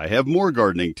shade. I have more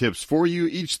gardening tips for you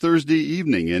each Thursday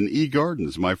evening in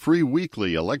eGardens, my free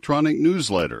weekly electronic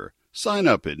newsletter. Sign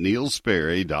up at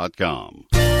neilsperry.com.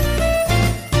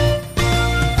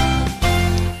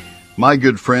 My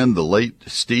good friend, the late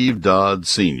Steve Dodd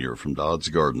Sr. from Dodd's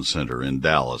Garden Center in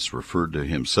Dallas, referred to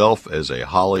himself as a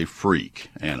holly freak,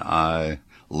 and I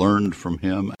learned from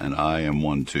him, and I am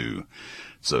one too.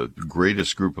 It's the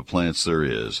greatest group of plants there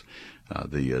is.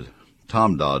 The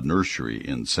Tom Dodd Nursery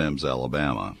in Semmes,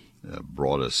 Alabama,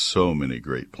 brought us so many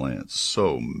great plants,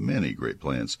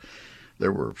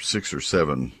 There were 6 or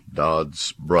 7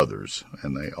 Dodd's brothers,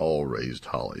 and they all raised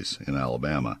hollies in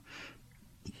Alabama.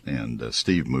 And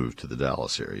Steve moved to the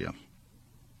Dallas area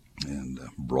and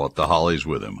brought the hollies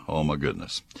with him. Oh, my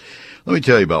goodness. Let me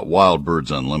tell you about Wild Birds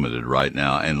Unlimited right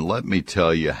now, and let me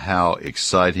tell you how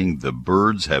exciting the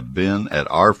birds have been at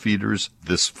our feeders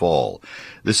this fall.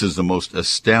 This is the most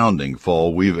astounding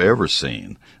fall we've ever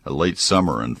seen, a late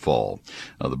summer and fall.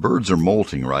 Now, the birds are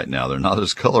molting right now. They're not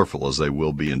as colorful as they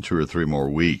will be in 2 or 3 more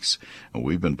weeks. And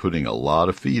we've been putting a lot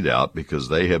of feed out because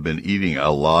they have been eating a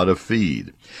lot of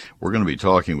feed. We're going to be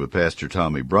talking with Pastor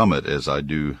Tommy Brummett, as I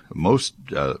do most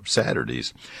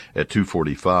Saturdays at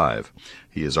 2:45.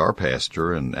 He is our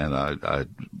pastor, and I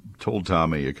told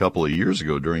Tommy a couple of years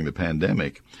ago during the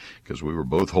pandemic, because we were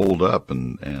both holed up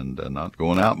and not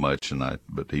going out much,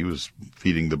 but he was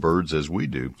feeding the birds as we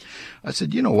do. I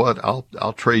said, you know what,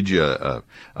 I'll trade you a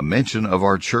mention of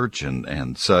our church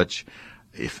and such.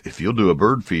 if you'll do a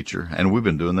bird feature, and we've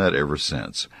been doing that ever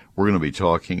since, we're going to be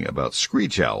talking about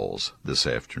screech owls this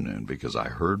afternoon because I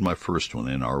heard my first one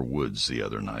in our woods the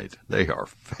other night. They are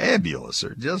fabulous.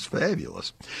 They're just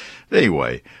fabulous.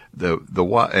 Anyway,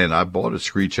 and I bought a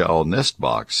screech owl nest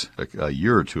box a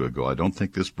year or two ago. I don't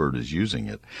think this bird is using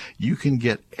it. You can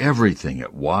get everything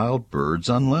at Wild Birds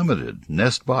Unlimited.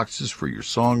 Nest boxes for your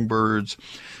songbirds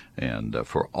and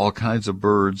for all kinds of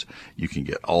birds. You can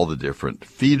get all the different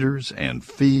feeders and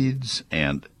feeds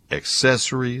and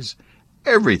accessories,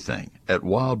 everything at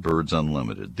Wild Birds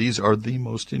Unlimited. These are the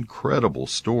most incredible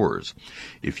stores.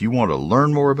 If you want to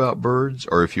learn more about birds,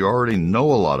 or if you already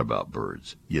know a lot about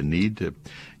birds, you need to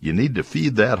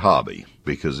feed that hobby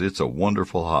because it's a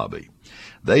wonderful hobby.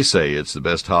 They say it's the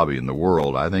best hobby in the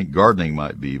world. I think gardening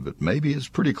might be, but maybe it's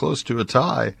pretty close to a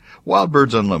tie. Wild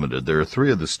Birds Unlimited. There are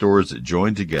 3 of the stores that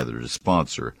join together to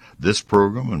sponsor this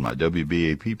program and my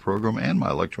WBAP program and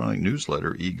my electronic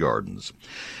newsletter, eGardens.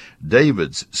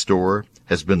 David's store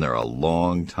has been there a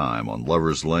long time on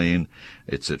Lovers Lane.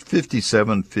 It's at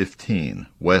 5715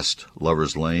 West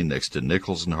Lovers Lane next to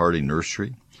Nichols and Hardy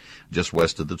Nursery, just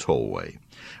west of the tollway.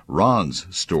 Ron's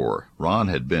store. Ron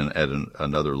had been at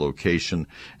another location,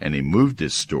 and he moved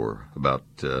his store about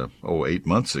 8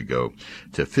 months ago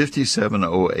to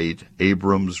 5708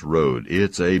 Abrams Road.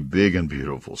 It's a big and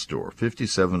beautiful store,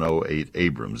 5708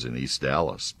 Abrams in East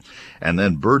Dallas. And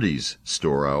then Bertie's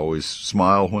store, I always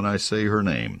smile when I say her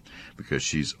name because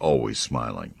she's always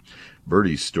smiling.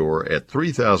 Bertie's store at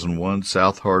 3001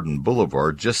 South Hardin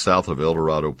Boulevard, just south of El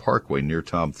Dorado Parkway near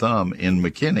Tom Thumb in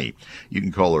McKinney. You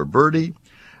can call her Bertie.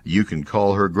 You can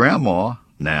call her Grandma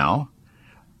now,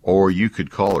 or you could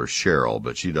call her Cheryl,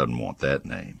 but she doesn't want that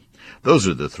name. Those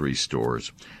are the 3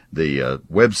 stores. The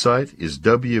website is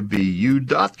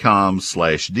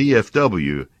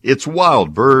wbu.com/DFW. It's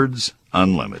Wild Birds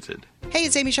Unlimited. Hey,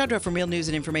 it's Amy Chandra from Real News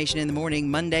and Information in the Morning.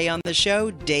 Monday on the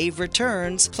show, Dave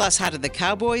returns. Plus, how did the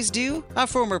Cowboys do? Our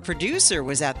former producer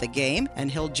was at the game, and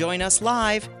he'll join us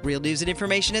live. Real News and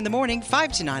Information in the Morning,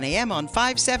 5 to 9 a.m. on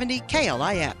 570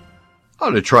 KLIF. I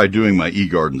ought to try doing my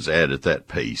eGardens ad at that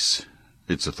pace.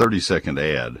 It's a 30-second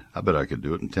ad. I bet I could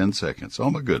do it in 10 seconds. Oh,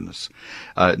 my goodness.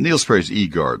 Neil Sperry's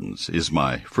eGardens is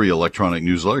my free electronic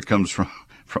newsletter. It comes from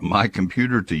my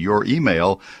computer to your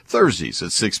email Thursdays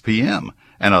at 6 p.m.,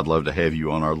 and I'd love to have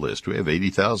you on our list. We have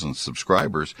 80,000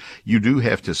 subscribers. You do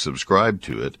have to subscribe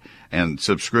to it, and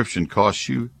subscription costs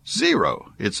you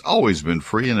 $0. It's always been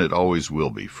free, and it always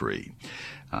will be free.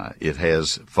 It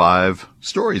has 5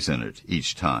 stories in it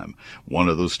each time. One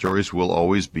of those stories will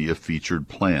always be a featured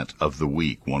plant of the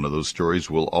week. One of those stories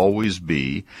will always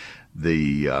be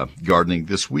the Gardening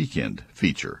This Weekend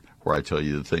feature, where I tell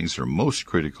you the things that are most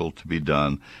critical to be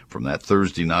done from that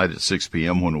Thursday night at 6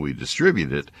 p.m. when we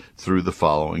distribute it through the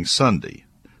following Sunday.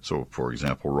 So, for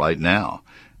example, right now,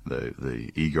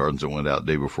 the eGardens that went out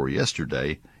day before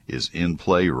yesterday is in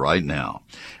play right now.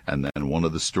 And then one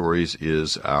of the stories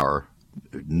is our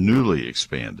newly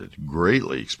expanded,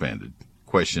 greatly expanded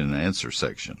question and answer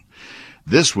section.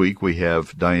 This week we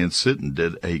have Diane Sitton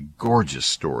did a gorgeous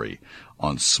story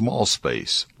on small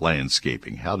space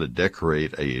landscaping, how to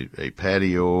decorate a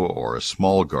patio or a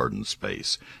small garden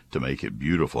space to make it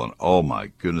beautiful. And oh my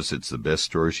goodness, it's the best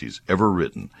story she's ever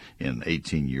written in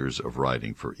 18 years of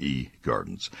writing for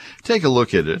eGardens. Take a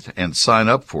look at it and sign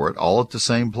up for it all at the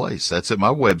same place. That's at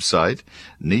my website,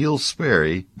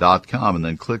 neilsperry.com, and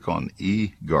then click on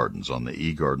eGardens on the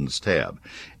eGardens tab.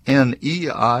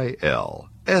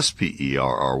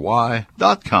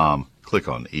 NEILSPERRY.com. Click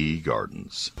on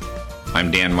eGardens.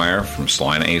 I'm Dan Meyer from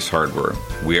Salina Ace Hardware.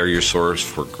 We are your source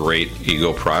for great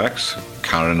Eagle products.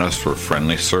 Count on us for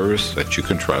friendly service that you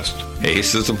can trust.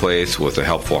 Ace is the place with the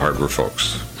helpful hardware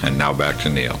folks. And now back to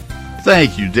Neil.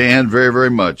 Thank you, Dan, very, very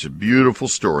much. A beautiful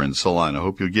store in Salina.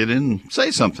 Hope you'll get in and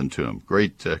say something to him.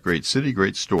 Great city,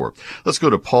 great store. Let's go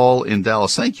to Paul in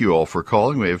Dallas. Thank you all for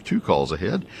calling. We have 2 calls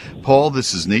ahead. Paul,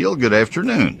 this is Neil. Good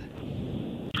afternoon.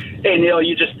 Hey, Neil,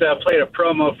 you just played a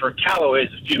promo for Callaway's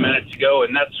a few minutes ago,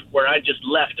 and that's where I just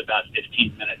left about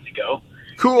 15 minutes ago.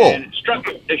 Cool. And it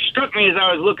struck me as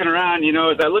I was looking around,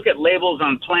 as I look at labels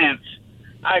on plants,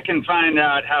 I can find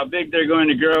out how big they're going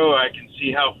to grow. I can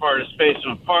see how far to space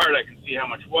them apart. I can see how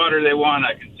much water they want.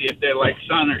 I can see if they like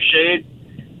sun or shade.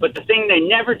 But the thing they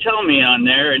never tell me on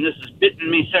there, and this has bitten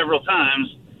me several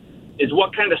times, is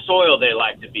what kind of soil they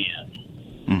like to be in.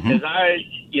 Because I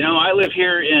live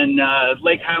here in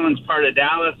Lake Highlands part of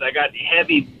Dallas. I got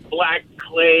heavy black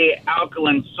clay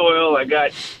alkaline soil. I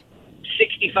got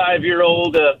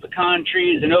 65-year-old pecan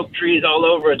trees and oak trees all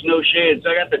over with no shade.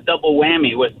 So I got the double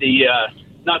whammy with the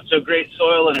not so great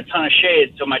soil and a ton of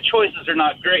shade. So my choices are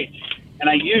not great. and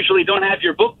I usually don't have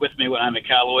your book with me when I'm at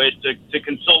Callaway's to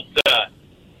consult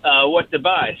what to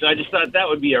buy. So I just thought that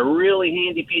would be a really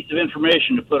handy piece of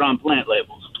information to put on plant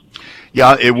labels.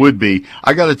 Yeah, it would be.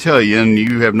 I got to tell you, and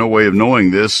you have no way of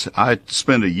knowing this, I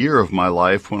spent a year of my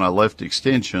life when I left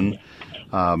Extension.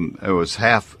 It was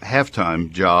half-time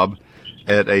job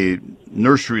at a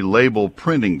nursery label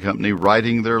printing company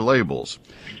writing their labels.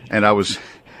 And I was,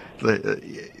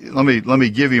 let me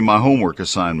give you my homework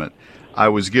assignment. I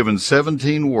was given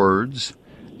 17 words,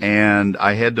 and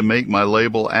I had to make my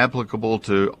label applicable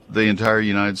to the entire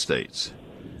United States.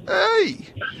 Hey!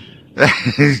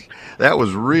 That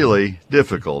was really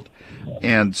difficult.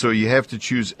 And so you have to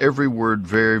choose every word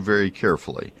very, very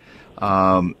carefully.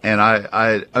 And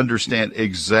I understand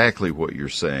exactly what you're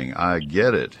saying. I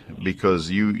get it, because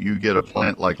you get a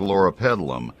plant like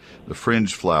Loropetalum, the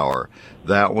fringe flower.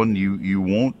 That one, you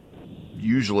won't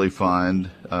usually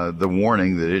find the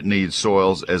warning that it needs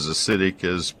soils as acidic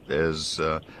as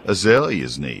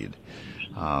azaleas need.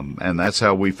 And that's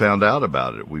how we found out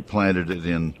about it. We planted it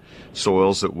in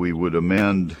soils that we would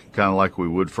amend kind of like we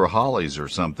would for hollies or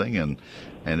something, and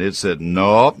it said,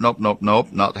 nope,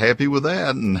 not happy with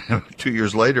that. And 2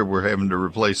 years later, we're having to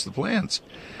replace the plants.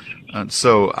 And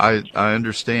so I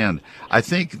understand. I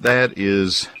think that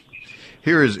is,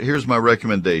 here's my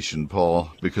recommendation,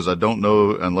 Paul, because I don't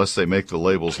know, unless they make the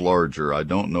labels larger, I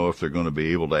don't know if they're going to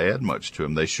be able to add much to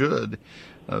them. They should.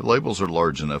 Labels are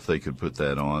large enough they could put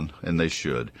that on, and they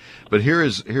should. But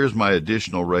here's my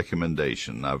additional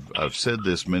recommendation. I've said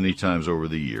this many times over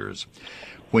the years.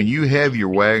 When you have your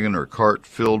wagon or cart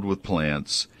filled with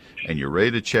plants and you're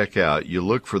ready to check out, you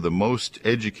look for the most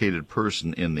educated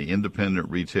person in the independent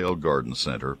retail garden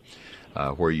center,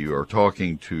 where you are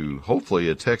talking to hopefully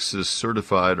a Texas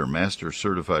certified or master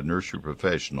certified nursery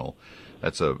professional.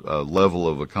 That's a level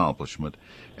of accomplishment.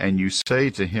 And you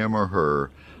say to him or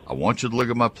her, I want you to look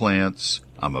at my plants.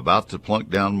 I'm about to plunk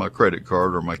down my credit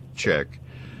card or my check.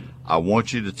 I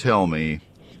want you to tell me,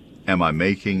 am I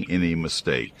making any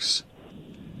mistakes?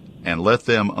 And let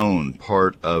them own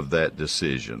part of that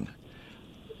decision.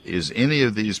 Is any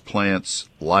of these plants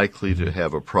likely to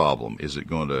have a problem? Is it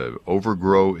going to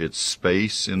overgrow its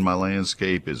space in my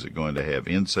landscape? Is it going to have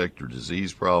insect or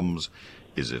disease problems?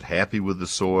 Is it happy with the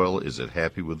soil? Is it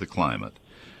happy with the climate?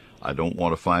 I don't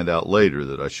want to find out later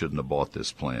that I shouldn't have bought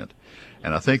this plant.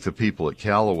 And I think the people at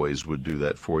Callaway's would do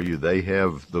that for you. They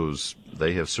have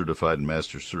certified and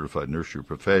master certified nursery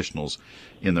professionals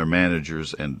in their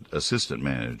managers and assistant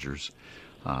managers.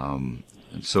 And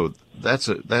so that's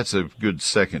a good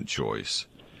second choice.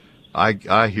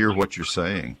 I hear what you're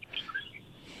saying.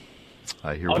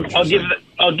 I'll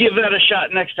give that a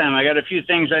shot next time. I got a few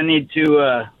things I need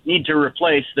to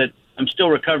replace that I'm still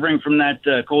recovering from that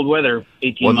cold weather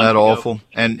 18 Wasn't months that ago. awful?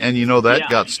 And that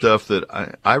got stuff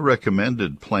that I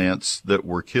recommended plants that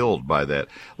were killed by that.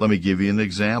 Let me give you an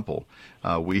example.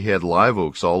 We had live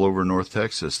oaks all over North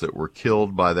Texas that were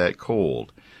killed by that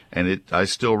cold. And I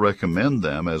still recommend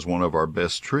them as one of our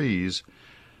best trees.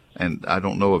 And I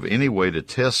don't know of any way to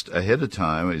test ahead of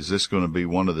time. Is this going to be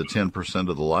one of the 10%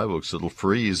 of the live oaks that'll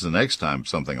freeze the next time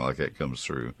something like that comes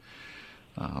through?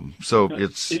 So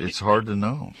it's hard to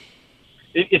know.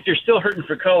 If you're still hurting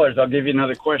for colors, I'll give you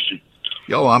another question.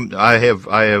 Oh, I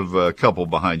have a couple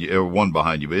behind you, or one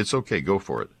behind you, but it's okay. Go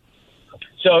for it.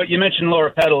 So you mentioned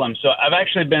Loropetalum. So I've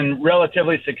actually been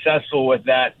relatively successful with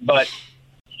that, but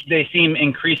they seem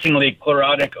increasingly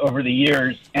chlorotic over the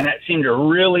years, and that seemed to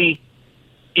really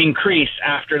increase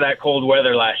after that cold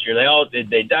weather last year.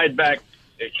 They died back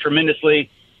tremendously,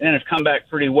 and then have come back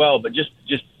pretty well, but just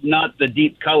not the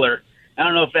deep color. I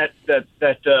don't know if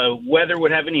that weather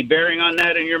would have any bearing on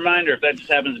that in your mind, or if that just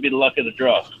happens to be the luck of the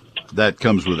draw. That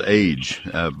comes with age.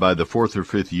 By the fourth or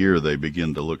fifth year, they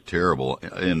begin to look terrible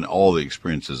in all the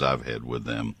experiences I've had with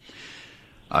them.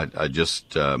 I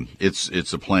just,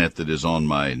 it's a plant that is on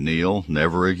my Neil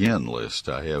Never Again list.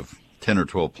 I have 10 or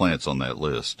 12 plants on that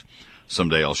list.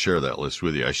 Someday I'll share that list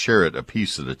with you. I share it a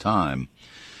piece at a time.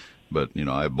 But,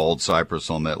 I have bald cypress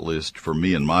on that list for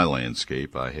me and my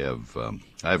landscape. I have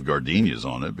gardenias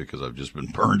on it because I've just been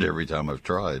burned every time I've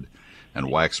tried,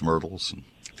 and wax myrtles and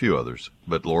a few others.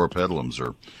 But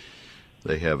Loropetalums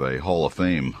they have a Hall of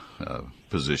Fame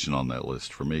position on that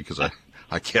list for me because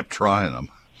I kept trying them.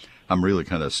 I'm really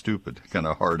kind of stupid, kind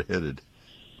of hard-headed.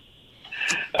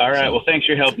 All right. Well, thanks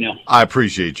for your help, Neil. I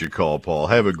appreciate your call, Paul.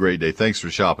 Have a great day. Thanks for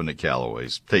shopping at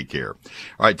Callaway's. Take care.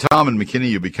 All right, Tom and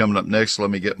McKinney, you'll be coming up next. Let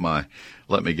me get my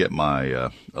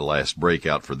last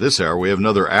breakout for this hour. We have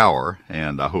another hour,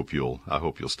 and I hope you'll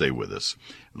stay with us.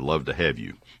 I'd love to have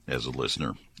you as a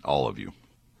listener, all of you.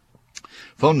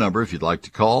 Phone number, if you'd like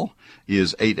to call,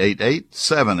 is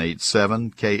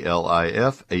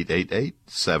 888-787-KLIF,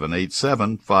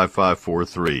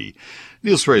 888-787-5543.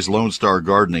 Neil Sperry's Lone Star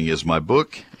Gardening is my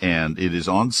book, and it is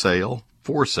on sale,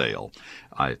 for sale.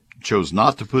 I chose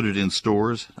not to put it in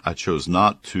stores. I chose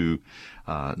not to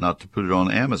put it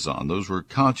on Amazon. Those were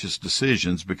conscious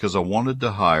decisions because I wanted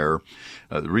to hire,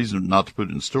 the reason not to put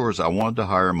it in stores, I wanted to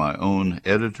hire my own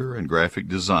editor and graphic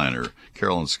designer,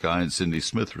 Carolyn Skye and Cindy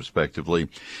Smith, respectively.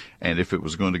 And if it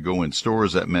was going to go in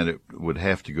stores, that meant it would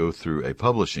have to go through a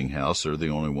publishing house. They're the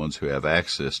only ones who have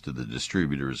access to the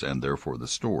distributors and therefore the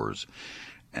stores.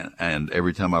 And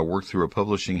every time I worked through a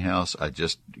publishing house, I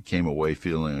just came away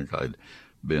feeling like I'd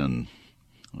been,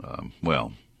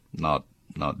 not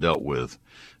dealt with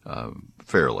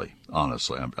fairly,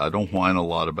 honestly. I don't whine a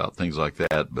lot about things like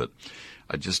that, but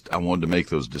I wanted to make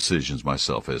those decisions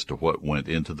myself as to what went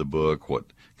into the book, what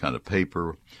kind of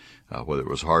paper, whether it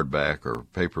was hardback or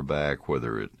paperback,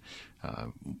 whether it,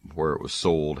 where it was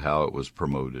sold, how it was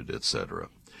promoted, etc.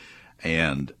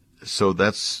 And so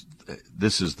this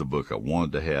is the book I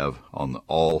wanted to have on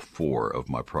all 4 of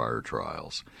my prior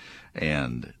trials.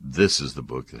 And this is the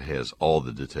book that has all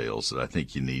the details that I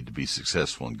think you need to be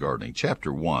successful in gardening.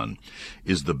 Chapter 1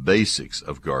 is the basics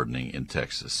of gardening in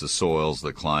Texas, the soils,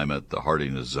 the climate, the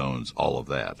hardiness zones, all of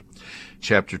that.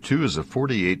 Chapter 2 is a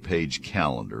 48-page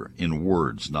calendar in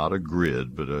words, not a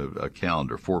grid, but a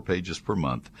calendar, 4 pages per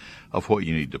month, of what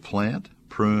you need to plant,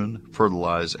 prune,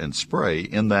 fertilize, and spray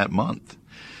in that month.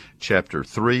 Chapter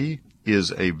 3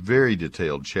 is a very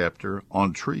detailed chapter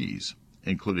on trees,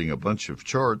 including a bunch of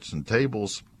charts and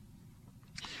tables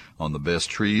on the best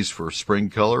trees for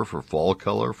spring color, for fall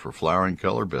color, for flowering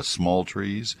color, best small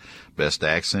trees, best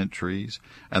accent trees,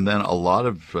 and then a lot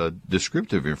of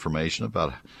descriptive information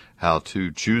about how to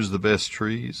choose the best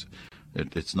trees.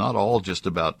 It's not all just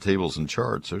about tables and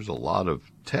charts. There's a lot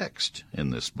of text in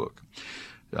this book.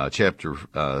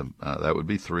 That would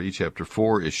be 3. Chapter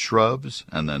 4 is shrubs,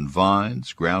 and then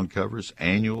vines, ground covers,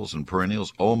 annuals, and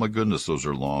perennials. Oh, my goodness, those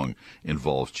are long,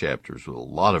 involved chapters with a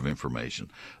lot of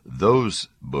information. Those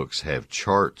books have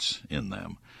charts in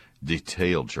them,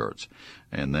 detailed charts.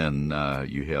 And then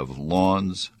you have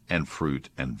lawns and fruit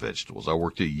and vegetables. I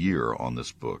worked a year on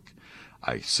this book.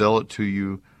 I sell it to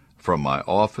you from my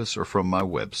office or from my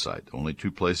website. Only 2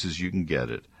 places you can get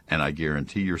it. And I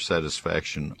guarantee your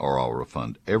satisfaction, or I'll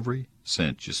refund every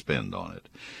cent you spend on it.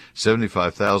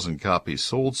 75,000 copies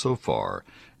sold so far,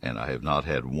 and I have not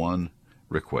had one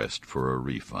request for a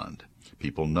refund.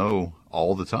 People know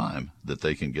all the time that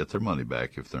they can get their money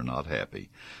back if they're not happy.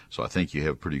 So I think you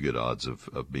have pretty good odds of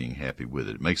being happy with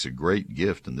it. It makes a great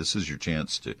gift, and this is your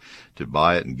chance to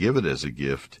buy it and give it as a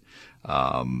gift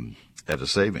at a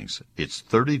savings. It's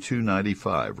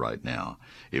 $32.95 right now.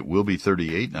 It will be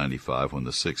 $38.95 when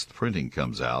the 6th printing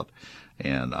comes out,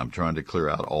 and I'm trying to clear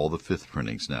out all the 5th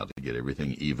printings now to get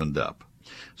everything evened up.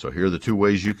 So here are the 2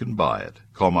 ways you can buy it.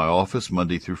 Call my office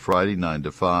Monday through Friday, 9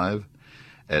 to 5,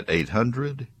 at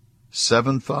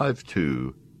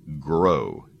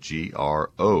 800-752-GROW,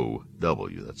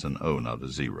 G-R-O-W. That's an O, not a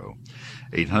 0.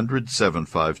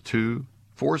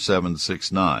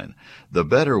 800-752-4769. The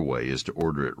better way is to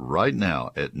order it right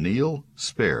now at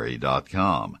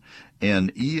neilsperry.com,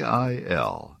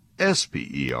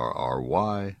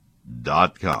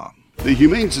 NeilSperry.com. The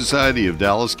Humane Society of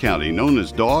Dallas County, known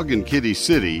as Dog and Kitty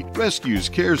City, rescues,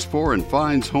 cares for, and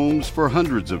finds homes for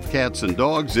hundreds of cats and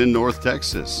dogs in North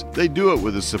Texas. They do it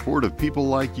with the support of people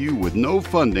like you with no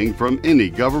funding from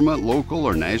any government, local,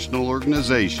 or national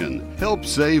organization. Help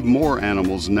save more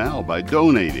animals now by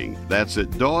donating. That's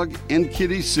at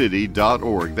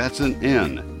dogandkittycity.org. That's an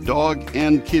N.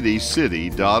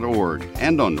 dogandkittycity.org,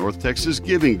 and on North Texas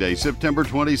Giving Day, September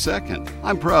 22nd.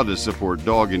 I'm proud to support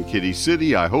Dog and Kitty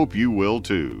City. I hope you will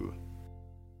too.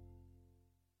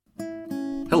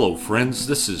 Hello friends,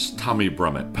 this is Tommy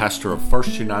Brummett, pastor of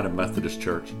First United Methodist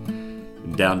Church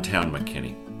in downtown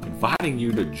McKinney, inviting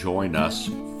you to join us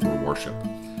for worship.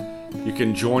 You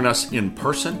can join us in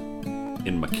person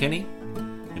in McKinney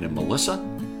and in Melissa,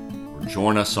 or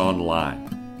join us online.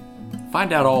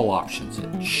 Find out all options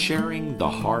at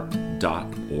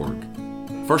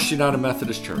sharingtheheart.org. First United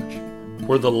Methodist Church,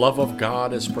 where the love of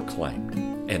God is proclaimed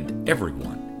and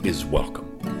everyone is welcome.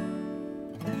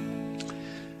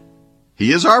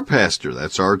 He is our pastor.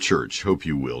 That's our church. Hope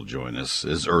you will join us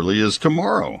as early as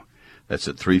tomorrow. That's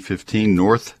at 315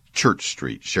 North Church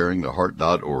Street,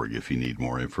 sharingtheheart.org if you need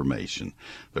more information.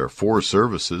 There are 4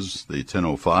 services. The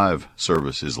 10:05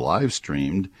 service is live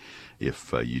streamed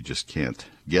if you just can't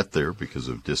get there because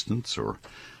of distance or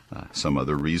some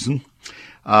other reason.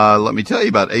 Let me tell you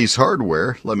about Ace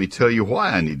Hardware. Let me tell you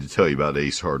why I need to tell you about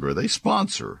Ace Hardware. They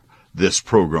sponsor this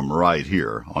program right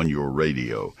here on your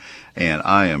radio, and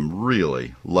I am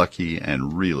really lucky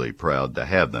and really proud to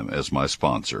have them as my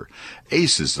sponsor.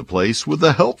 Ace is the place with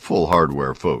the helpful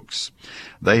hardware folks.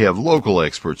 They have local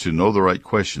experts who know the right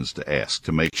questions to ask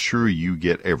to make sure you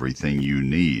get everything you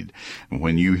need. And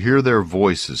when you hear their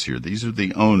voices here, these are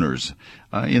the owners,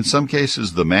 in some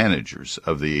cases the managers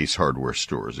of the Ace Hardware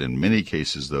stores, in many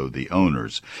cases, though, the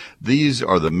owners. These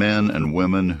are the men and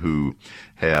women who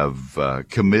have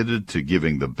committed to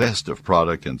giving the best of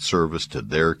product and service to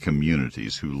their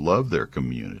communities, who love their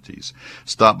communities.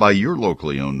 Stop by your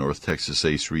locally owned North Texas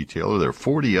Ace retailer. There are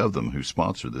 40 of them who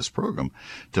sponsor this program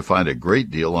to find a great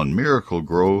deal on Miracle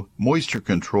Grow Moisture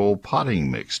Control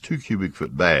Potting Mix, 2 cubic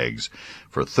foot bags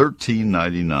for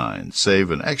 $13.99.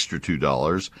 Save an extra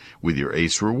 $2 with your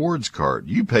Ace Rewards card.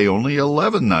 You pay only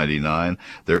 $11.99.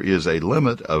 There is a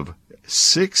limit of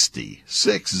 60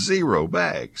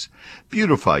 bags.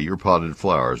 Beautify your potted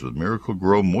flowers with Miracle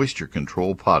Grow Moisture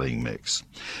Control Potting Mix.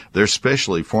 Their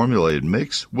specially formulated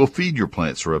mix will feed your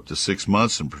plants for up to 6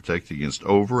 months and protect against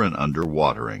over and under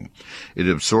watering. It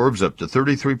absorbs up to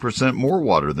 33% more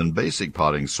water than basic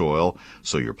potting soil,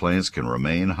 so your plants can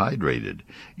remain hydrated.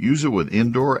 Use it with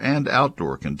indoor and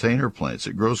outdoor container plants.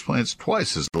 It grows plants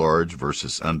twice as large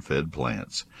versus unfed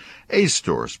plants. Ace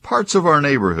stores, parts of our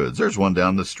neighborhoods. There's one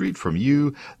down the street from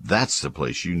you. That's the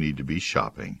place you need to be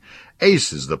shopping.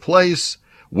 Ace is the place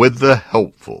with the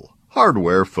helpful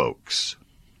hardware folks.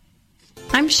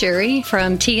 I'm Sherry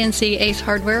from TNC Ace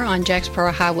Hardware on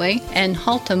Jacksboro Highway and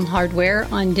Haltom Hardware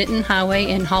on Denton Highway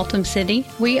in Haltom City.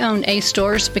 We own Ace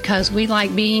stores because we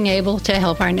like being able to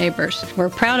help our neighbors. We're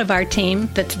proud of our team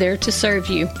that's there to serve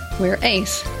you. We're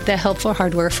Ace, the helpful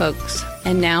hardware folks.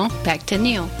 And now, back to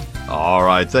Neil. All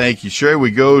right, thank you, Sherry.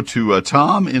 We go to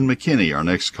Tom in McKinney, our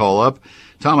next call up.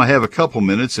 Tom, I have a couple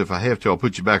minutes. If I have to, I'll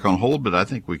put you back on hold, but I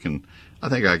think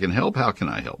I can help. How can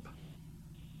I help?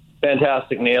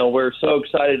 Fantastic, Neil. We're so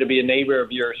excited to be a neighbor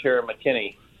of yours here in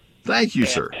McKinney. Thank you,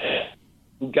 sir.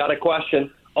 Got a question.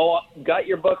 Got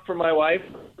your book for my wife.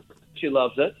 She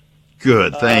loves it.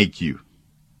 Good, thank you.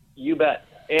 You bet.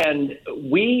 And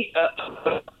we,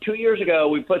 2 years ago,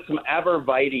 we put some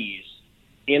arborvitaes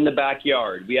in the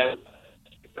backyard. We have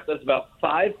that's about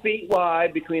 5 feet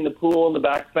wide between the pool and the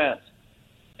back fence.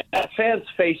 That fence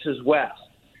faces west.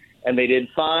 And they did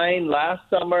fine last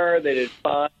summer. They did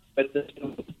fine with the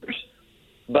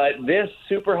but this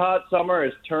super hot summer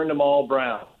has turned them all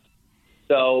brown.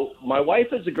 So my wife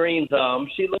is a green thumb.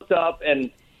 She looked up,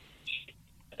 and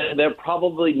they're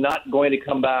probably not going to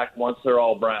come back once they're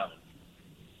all brown.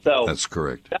 So that's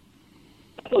correct. That's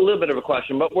a little bit of a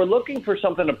question, but we're looking for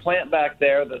something to plant back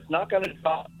there that's not going to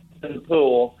drop in the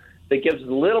pool, that gives a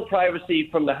little privacy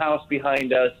from the house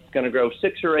behind us. It's going to grow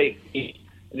 6 or 8 feet.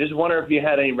 I just wonder if you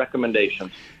had any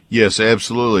recommendations. Yes,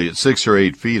 absolutely. At 6 or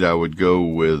 8 feet, I would go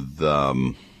with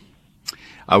 8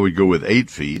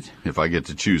 feet if I get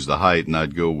to choose the height, and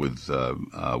I'd go with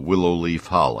willow leaf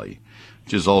holly,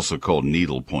 which is also called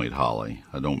needlepoint holly.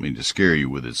 I don't mean to scare you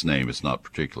with its name. It's not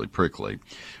particularly prickly.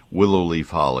 Willow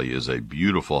leaf holly is a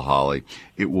beautiful holly.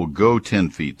 It will go 10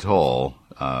 feet tall.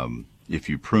 If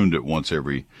you pruned it once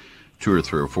every 2 or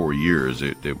 3 or 4 years,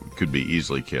 it could be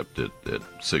easily kept at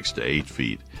 6 to 8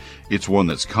 feet. It's one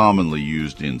that's commonly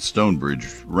used in Stonebridge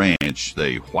Ranch.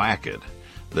 They whack it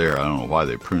there. I don't know why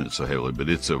they prune it so heavily, but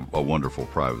it's a wonderful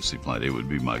privacy plant. It would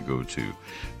be my go-to.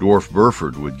 Dwarf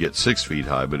Burford would get 6 feet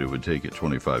high, but it would take it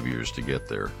 25 years to get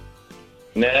there.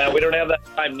 Nah, we don't have that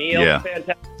time, Neil. Yeah.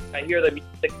 Fantastic. I hear the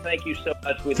music. Thank you so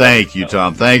much. Thank you,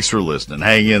 Tom. Thanks for listening.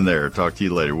 Hang in there. Talk to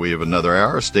you later. We have another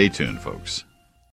hour. Stay tuned, folks.